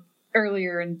together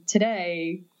earlier and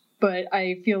today, but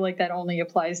I feel like that only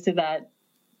applies to that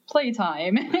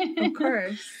playtime. Of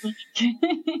course.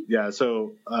 Yeah.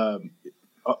 So, on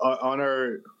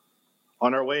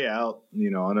our way out,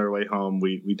 on our way home,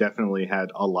 we definitely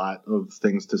had a lot of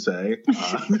things to say.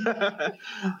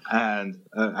 And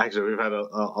actually, we've had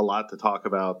a lot to talk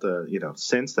about,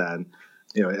 since then.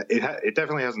 It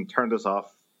definitely hasn't turned us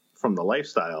off from the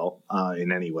lifestyle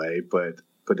in any way, but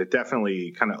it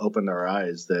definitely kind of opened our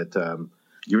eyes that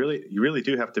you really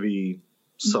do have to be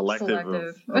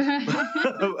selective.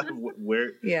 Of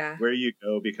where you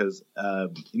go, because,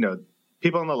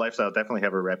 people in the lifestyle definitely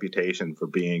have a reputation for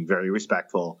being very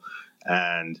respectful,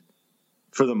 and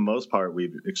for the most part,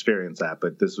 we've experienced that.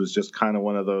 But this was just kind of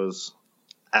one of those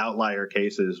outlier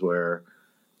cases where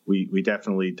we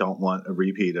definitely don't want a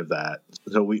repeat of that.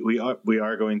 So we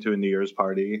are going to a New Year's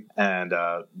party, and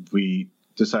we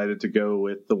decided to go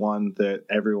with the one that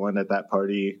everyone at that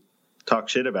party talked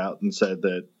shit about and said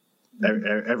that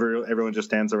everyone just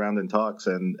stands around and talks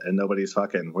and nobody's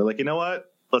fucking. We're like, you know what?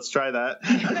 Let's try that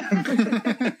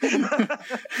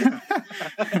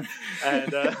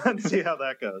and see how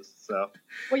that goes. So,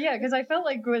 well, yeah, because I felt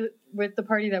like with the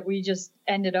party that we just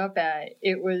ended up at,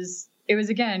 it was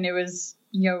the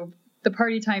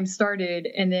party time started,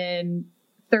 and then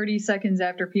 30 seconds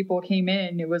after people came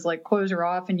in, it was like close her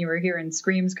off, and you were hearing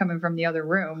screams coming from the other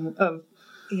room of,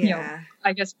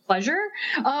 I guess, pleasure.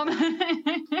 That's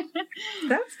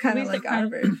kind of like our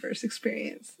very first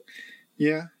experience.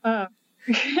 Yeah.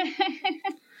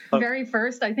 Very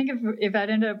first, I think if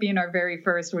that ended up being our very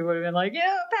first, we would have been like,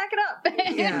 pack it up.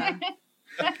 Yeah.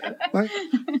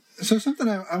 So something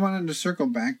I wanted to circle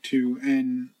back to,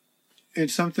 and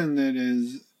it's something that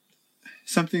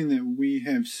we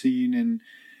have seen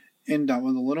and dealt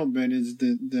with a little bit, is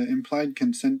the implied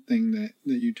consent thing that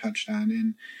you touched on.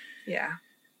 And yeah,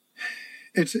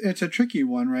 it's a tricky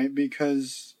one, right?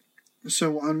 Because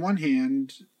so on one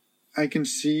hand, I can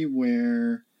see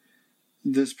where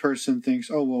this person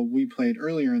thinks, oh, well, we played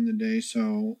earlier in the day,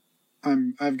 so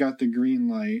I've got the green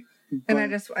light.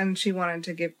 And she wanted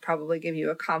to probably give you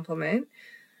a compliment.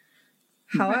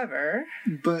 However,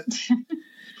 but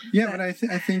yeah, but I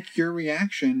think your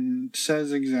reaction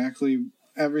says exactly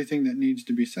everything that needs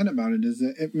to be said about it, is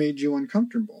that it made you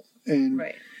uncomfortable. And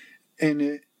right.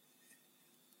 And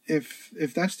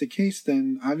if that's the case,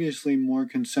 then obviously more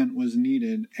consent was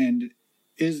needed and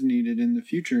is needed in the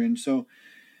future. And so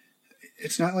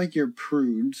it's not like you're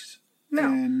prudes. No,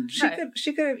 and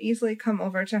she could have easily come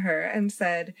over to her and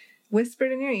said,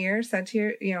 whispered in your ear, said to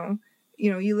your,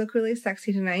 you look really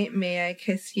sexy tonight. May I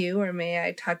kiss you, or may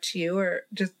I touch you, or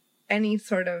just any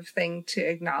sort of thing to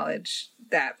acknowledge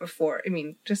that before. I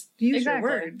mean, just use your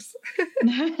words.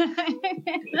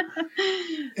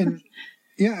 And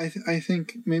yeah, I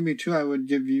think maybe too, I would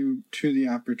give you the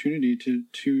opportunity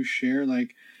to share,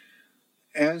 like,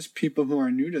 as people who are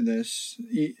new to this,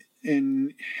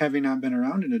 and having not been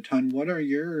around it a ton, what are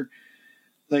your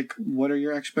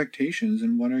expectations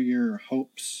and what are your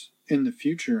hopes in the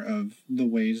future of the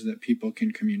ways that people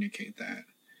can communicate that?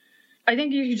 I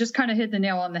think you just kind of hit the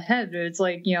nail on the head. It's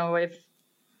like, if,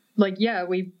 like, yeah,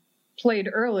 we played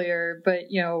earlier, but,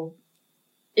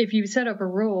 if you set up a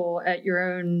rule at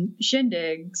your own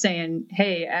shindig saying,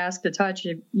 hey, ask to touch,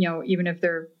 even if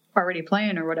they're already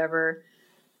playing or whatever,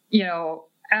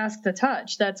 ask to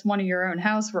touch. That's one of your own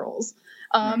house rules.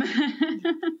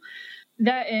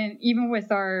 That, and even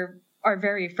with our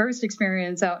very first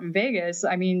experience out in Vegas,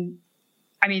 I mean,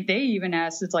 they even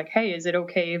asked, it's like, hey, is it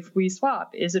okay if we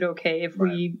swap? Is it okay if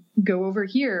we go over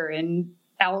here and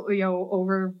out,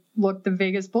 overlook the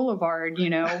Vegas Boulevard,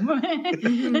 And,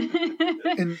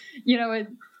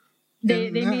 they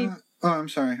made. Oh, I'm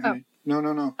sorry. Oh.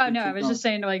 No. Oh, no, I was just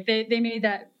saying, like, they made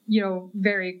that,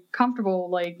 very comfortable,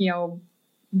 like,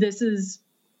 this is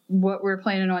what we're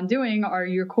planning on doing. Are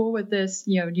you cool with this?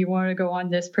 Do you want to go on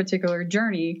this particular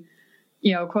journey,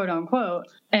 quote unquote?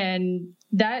 And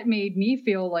that made me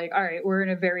feel like, all right, we're in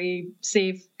a very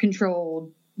safe,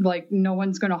 controlled, like, no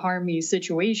one's going to harm me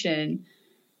situation.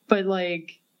 But,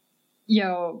 like,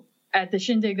 at the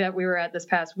shindig that we were at this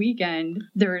past weekend,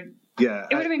 it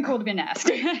would have been cool to be asked.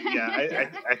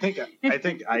 I think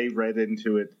I read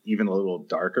into it even a little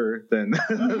darker than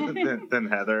than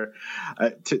Heather.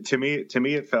 To me,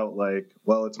 it felt like,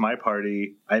 well, it's my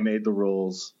party. I made the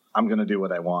rules. I'm going to do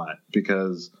what I want,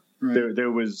 because there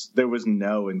was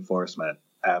no enforcement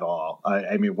at all.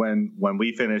 I mean, when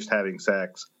we finished having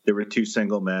sex, there were two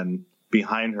single men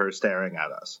behind her staring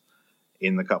at us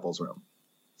in the couples room.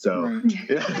 So,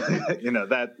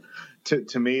 that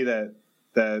to me that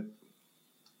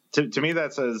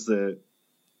says that,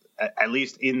 at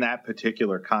least in that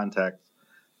particular context,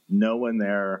 no one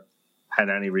there had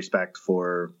any respect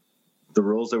for the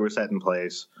rules that were set in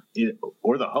place,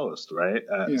 or the host, right?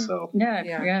 So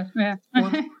yeah.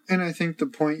 Well, and I think the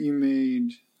point you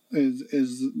made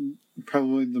is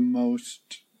probably the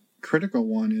most critical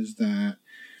one, is that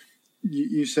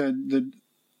you said that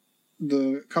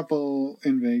the couple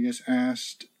in Vegas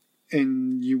asked,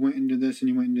 and you went into this and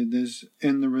you went into this,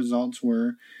 and the results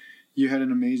were you had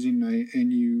an amazing night,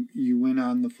 and you went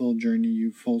on the full journey,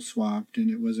 you full swapped, and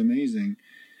it was amazing.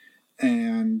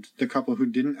 And the couple who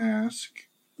didn't ask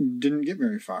didn't get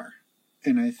very far.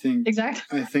 And I think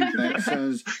that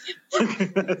says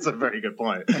that's a very good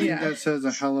point. I think that says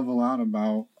a hell of a lot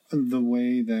about the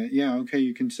way that,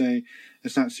 you can say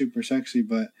it's not super sexy,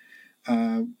 but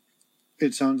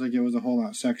it sounds like it was a whole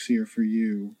lot sexier for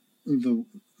you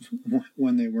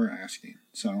when they were asking.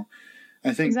 So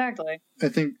I think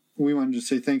we wanted to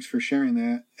say thanks for sharing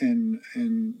that and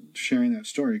sharing that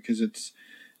story, because it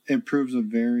proves a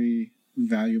very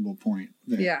valuable point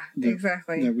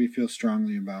that we feel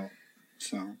strongly about.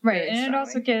 So right, and it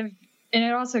also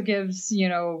gives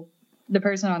the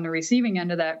person on the receiving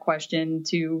end of that question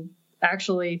to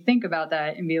actually think about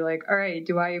that and be like, all right,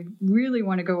 do I really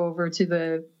want to go over to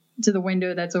the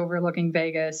window that's overlooking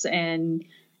Vegas and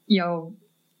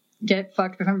get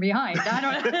fucked from behind? I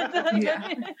don't know.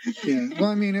 Yeah.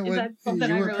 Well, I mean, you were really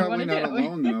probably not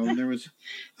alone, though. There was,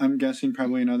 I'm guessing,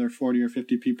 probably another 40 or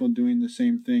 50 people doing the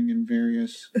same thing in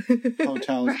various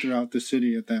hotels throughout the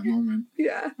city at that moment.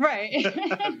 Yeah. Right.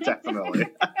 Definitely.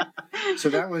 So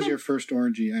that was your first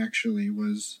orgy, actually,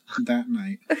 was that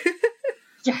night.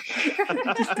 Yeah.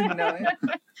 I just didn't know it.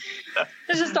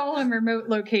 It's just all in remote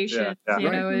locations.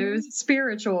 It was a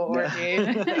spiritual orgy.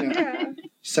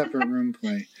 Separate room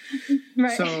play.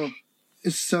 Right.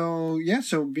 So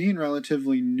being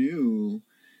relatively new,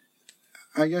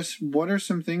 I guess, what are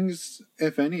some things,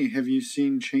 if any, have you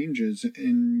seen changes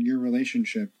in your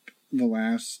relationship the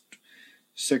last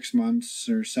 6 months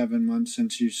or 7 months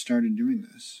since you started doing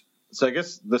this? So I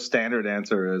guess the standard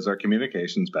answer is our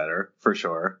communication's better, for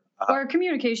sure. Our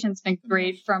communication's been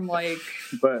great from the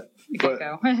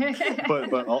get-go.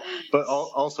 but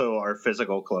also our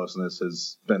physical closeness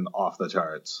has been off the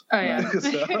charts. Oh yeah.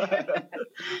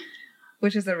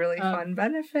 Which is a really fun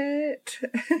benefit.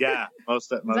 Yeah, most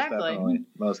definitely.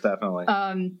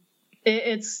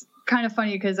 It's kind of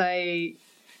funny because we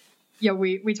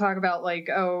talk about like,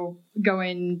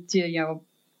 going to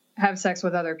have sex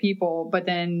with other people, but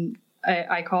then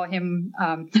I call him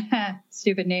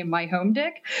stupid name, my home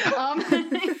dick.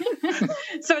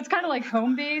 So it's kind of like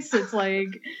home base. It's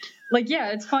like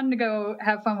yeah, it's fun to go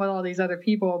have fun with all these other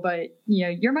people, but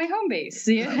you're my home base.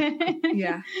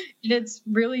 Yeah. It's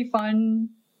really fun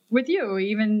with you,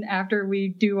 even after we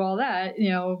do all that.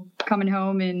 Coming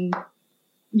home and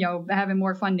having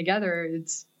more fun together.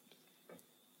 It's,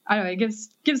 I don't know, it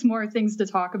gives more things to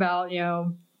talk about.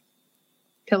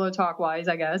 Pillow talk wise,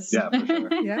 I guess. Yeah, for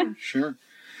sure. Yeah, sure.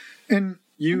 And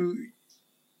you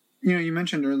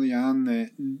mentioned early on that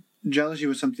jealousy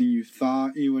was something you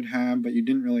thought you would have, but you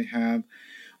didn't really have.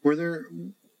 Were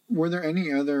there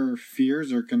any other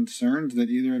fears or concerns that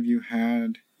either of you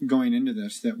had going into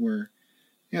this that were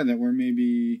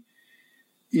maybe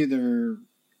either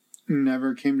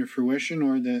never came to fruition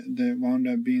or that wound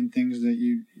up being things that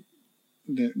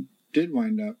did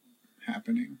wind up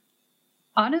happening?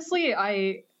 Honestly,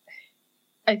 I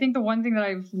think the one thing that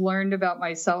I've learned about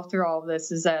myself through all of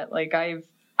this is that like I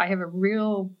have a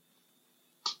real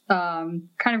kind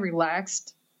of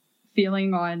relaxed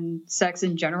feeling on sex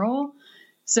in general.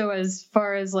 So as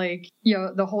far as like, you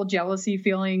know, the whole jealousy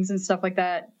feelings and stuff like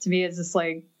that, to me, it's just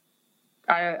like,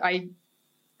 I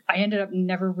ended up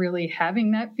never really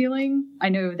having that feeling. I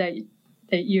know that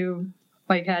you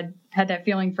like had that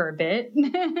feeling for a bit.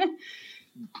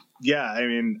 Yeah, I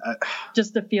mean,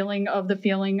 just the feeling of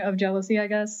jealousy, I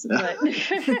guess. But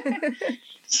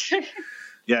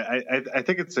yeah, I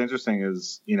think it's interesting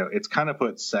is, you know, it's kind of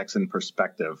put sex in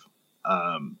perspective.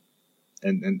 And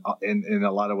in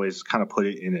a lot of ways kind of put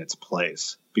it in its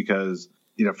place, because,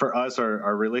 you know, for us,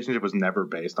 our relationship was never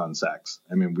based on sex.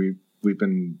 I mean, we've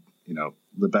been, you know,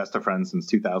 the best of friends since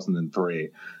 2003.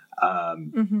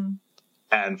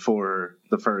 And for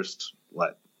the first,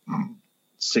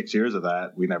 6 years of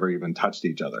that, we never even touched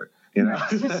each other, you know,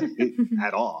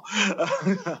 at all.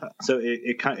 So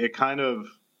it kind of,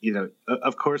 you know,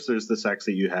 of course there's the sex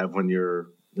that you have when you're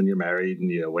married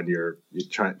and, you know, when you're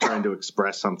trying to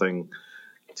express something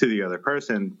to the other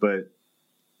person, but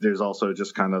there's also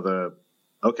just kind of the,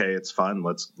 okay, it's fun,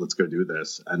 let's go do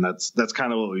this. And that's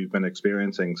kind of what we've been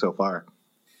experiencing so far.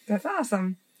 That's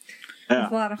awesome. Yeah.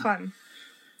 It's a lot of fun.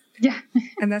 yeah,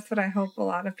 And that's what I hope a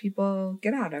lot of people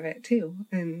get out of it too.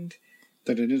 And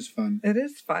That it is fun. it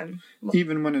is fun.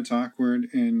 Even when it's awkward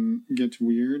and gets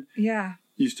weird, Yeah.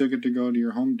 you still get to go to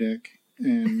your home dick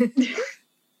and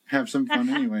have some fun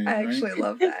anyway, I right? actually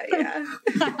love that. Yeah.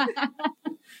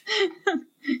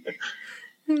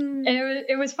 And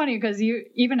it was funny because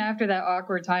even after that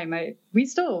awkward time, did we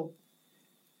still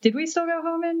go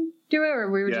home and do it, or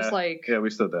we were just like, yeah, we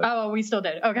still did. oh, we still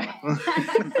did. Okay.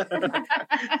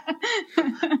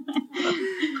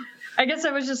 I guess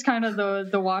that was just kind of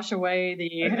the wash away.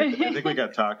 I think we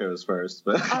got tacos first,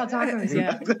 but Oh, tacos,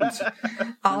 yeah.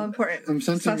 All important. I'm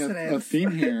sensing a sustenance.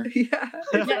 theme here. Yeah.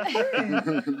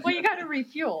 Yeah. Well, you got to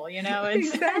refuel, you know.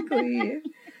 It's Exactly.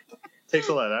 takes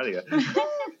a lot out of you.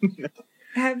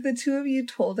 Have the two of you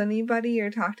told anybody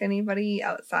or talked to anybody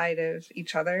outside of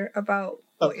each other about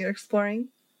what you're exploring?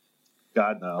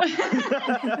 God, no.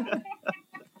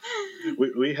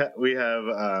 we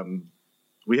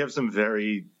have some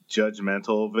very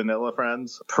judgmental vanilla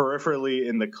friends. Peripherally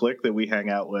in the clique that we hang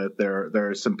out with, there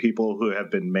are some people who have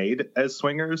been made as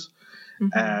swingers,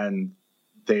 and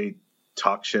they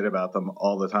talk shit about them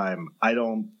all the time. I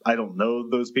don't know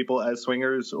those people as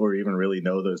swingers or even really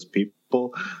know those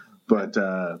people, but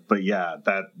yeah,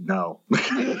 no,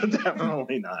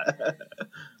 definitely not.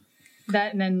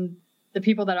 that, and then the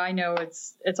people that I know,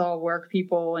 it's all work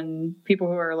people and people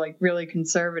who are like really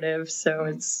conservative. So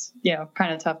it's, you know,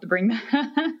 kind of tough to bring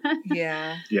that.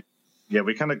 Yeah. Yeah,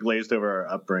 we kind of glazed over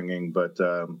our upbringing, but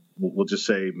we'll just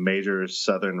say major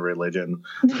Southern religion.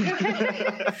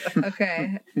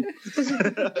 Okay.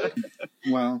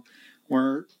 Well,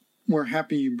 we're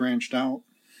happy you branched out.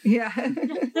 Yeah.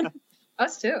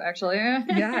 Us too, actually.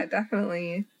 Yeah,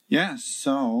 definitely. Yeah,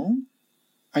 so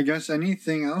I guess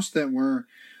anything else that we're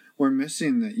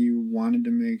missing that you wanted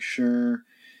to make sure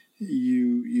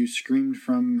you screamed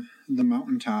from the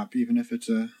mountaintop, even if it's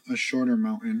a shorter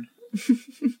mountain.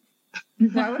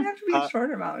 Why would it have to be a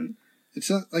shorter mountain? It's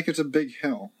a big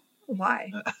hill.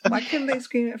 Why? Why couldn't they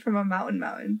scream it from a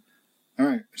mountain? All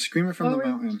right, scream it from the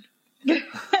mountain.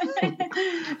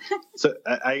 So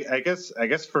I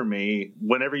guess for me,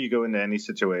 whenever you go into any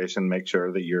situation, make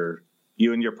sure that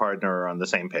you and your partner are on the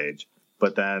same page.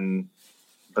 But then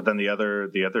the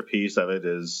other piece of it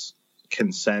is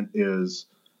consent is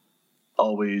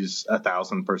always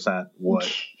 1,000%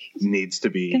 what needs to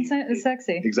be. Consent is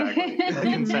sexy. Exactly.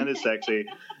 Consent is sexy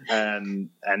and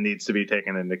needs to be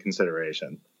taken into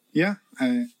consideration. Yeah,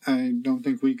 I don't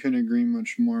think we could agree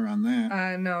much more on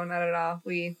that. No, not at all.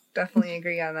 We definitely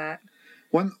agree on that.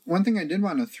 One thing I did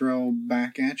want to throw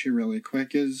back at you really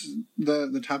quick is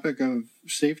the topic of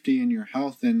safety and your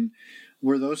health, and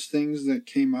were those things that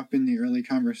came up in the early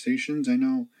conversations? I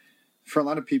know for a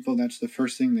lot of people that's the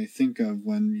first thing they think of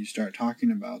when you start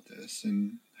talking about this,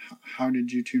 and how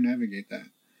did you two navigate that?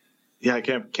 Yeah, I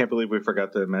can't believe we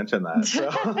forgot to mention that.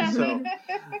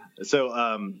 So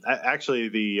actually,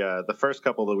 the first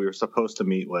couple that we were supposed to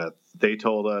meet with, they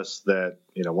told us that,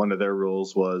 you know, one of their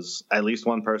rules was at least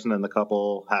one person in the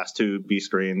couple has to be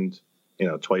screened,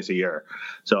 twice a year.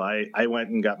 So I went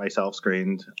and got myself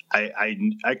screened. I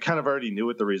kind of already knew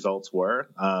what the results were.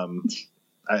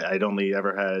 I'd only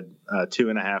ever had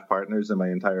 2.5 partners in my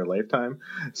entire lifetime.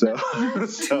 So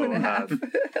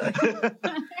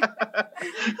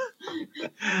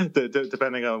 2.5.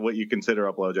 Depending on what you consider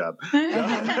a blowjob.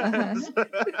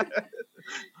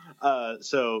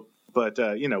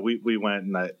 We went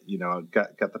and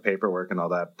got the paperwork and all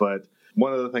that. But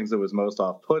one of the things that was most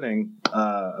off-putting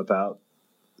about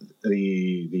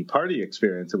the party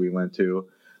experience that we went to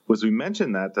was we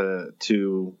mentioned that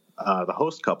to the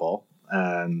host couple,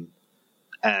 and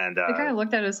they kind of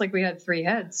looked at us like we had 3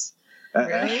 heads.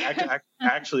 Really?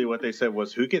 Actually, what they said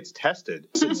was, "Who gets tested?"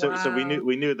 So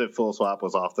we knew that full swap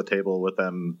was off the table with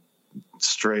them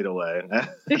straight away.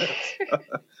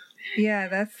 Yeah,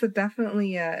 that's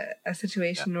definitely a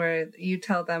situation where you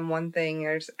tell them one thing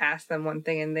or just ask them one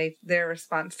thing, and their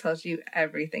response tells you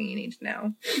everything you need to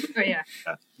know. Oh, yeah.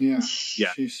 Yeah.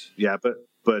 Jeez. Yeah.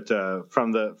 But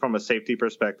from a safety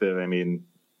perspective, I mean,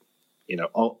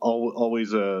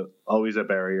 always a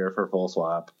barrier for full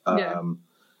swap.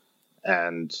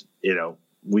 And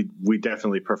we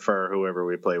definitely prefer whoever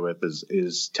we play with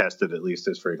is tested at least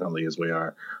as frequently as we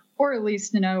are, or at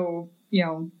least if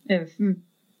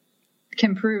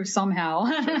can prove somehow.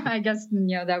 I guess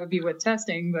that would be with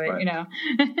testing, but right.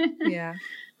 Yeah.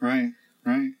 Right.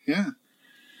 Yeah.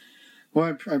 Well,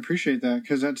 I appreciate that,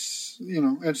 because that's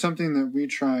it's something that we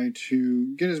try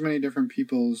to get as many different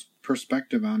people's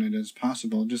perspective on it as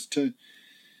possible, just to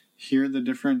hear the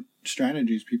different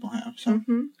strategies people have. So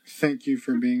Thank you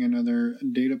for being another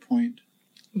data point.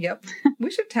 Yep.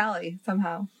 We should tally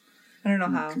somehow. I don't know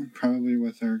how. Probably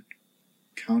with our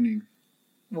counting.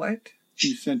 What?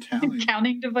 You said tally.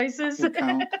 Counting devices. We'll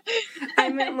count. I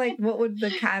meant what would the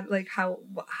how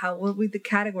would the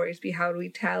categories be? How do we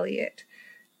tally it?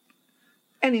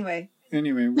 Anyway,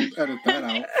 we'll edit that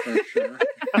out for sure.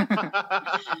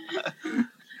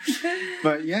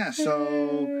 But yeah,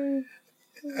 so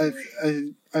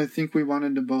I think we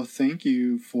wanted to both thank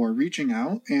you for reaching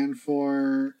out and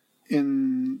for,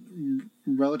 in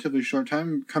relatively short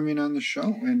time, coming on the show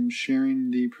and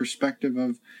sharing the perspective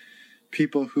of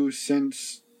people who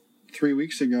since 3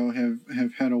 weeks ago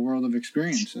have had a world of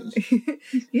experiences.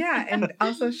 Yeah, and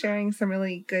also sharing some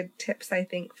really good tips, I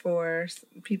think, for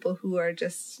people who are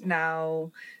just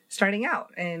now starting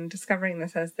out and discovering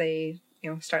this as they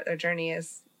start their journey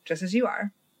just as you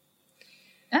are.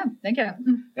 Yeah, thank you.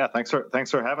 Yeah, thanks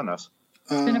for having us.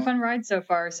 It's been a fun ride so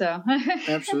far. So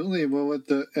absolutely. Well, at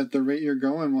the rate you're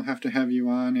going, we'll have to have you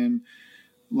on in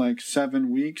like 7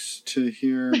 weeks to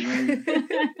hear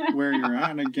where you're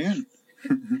at again.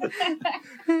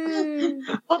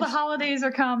 Well, the holidays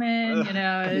are coming.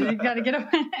 You got to get away.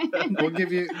 We'll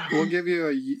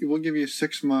give you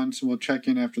 6 months. We'll check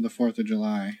in after the 4th of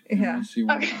July. Yeah. We'll see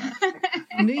where we're at.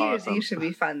 New Year's Eve should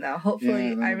be fun, though. Hopefully,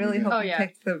 Yeah, I really hope you yeah.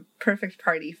 picked the perfect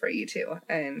party for you two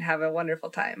and have a wonderful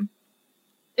time.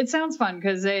 It sounds fun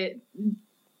because it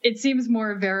seems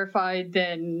more verified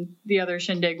than the other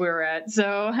shindig we were at.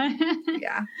 So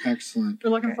Yeah. Excellent. we're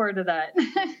looking forward to that.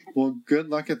 Well, good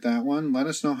luck at that one. Let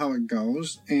us know how it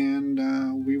goes, and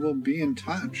we will be in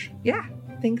touch. Yeah.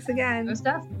 Thanks again. Good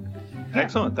stuff.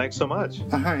 Excellent. Thanks so much.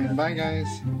 All right. Bye,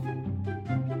 guys.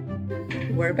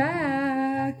 We're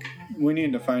back. We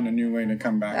need to find a new way to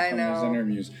come back I from know. these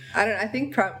interviews. I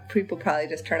think people probably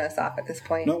just turn us off at this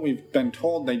point. No, we've been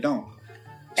told they don't.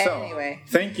 So, Anyway.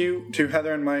 thank you to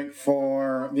Heather and Mike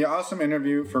for the awesome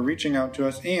interview, for reaching out to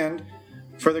us, and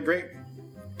for the great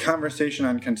conversation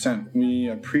on consent. We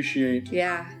appreciate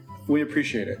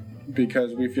it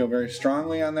because we feel very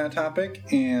strongly on that topic,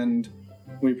 and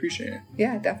we appreciate it.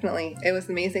 Yeah, definitely. It was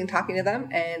amazing talking to them,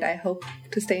 and I hope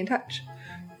to stay in touch.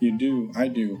 You do. I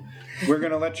do. We're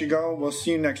going to let you go. We'll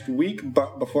see you next week.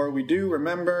 But before we do,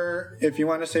 remember, if you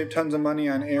want to save tons of money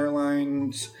on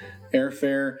airlines,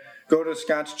 airfare, go to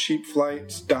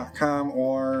scotchcheapflights.com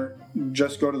or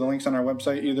just go to the links on our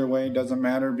website. Either way, doesn't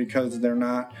matter because they're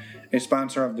not a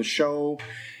sponsor of the show.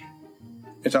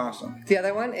 It's awesome. The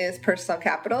other one is Personal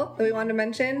Capital that we wanted to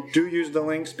mention. Do use the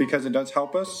links because it does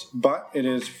help us, but it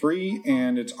is free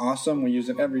and it's awesome. We use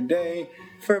it every day.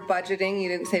 For budgeting, you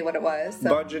didn't say what it was. So.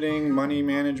 Budgeting, money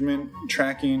management,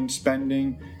 tracking,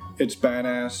 spending. It's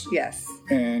badass. Yes.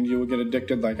 And you will get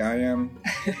addicted like I am.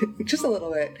 Just a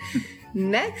little bit.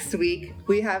 Next week,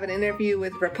 we have an interview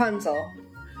with Rapunzel.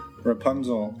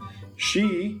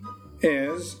 She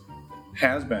has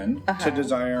been to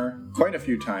Desire quite a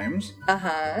few times.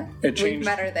 We've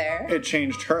met her there. It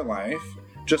changed her life,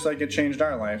 just like it changed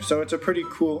our life. So it's a pretty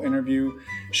cool interview.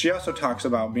 She also talks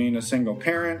about being a single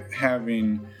parent,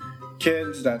 having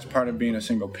kids. That's part of being a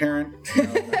single parent.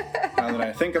 Now that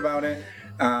I think about it.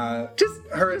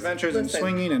 Her adventures in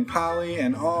swinging and poly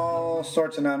and all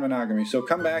sorts of non-monogamy. So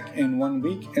come back in 1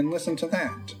 week and listen to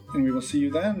that. And we will see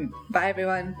you then. Bye,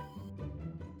 everyone.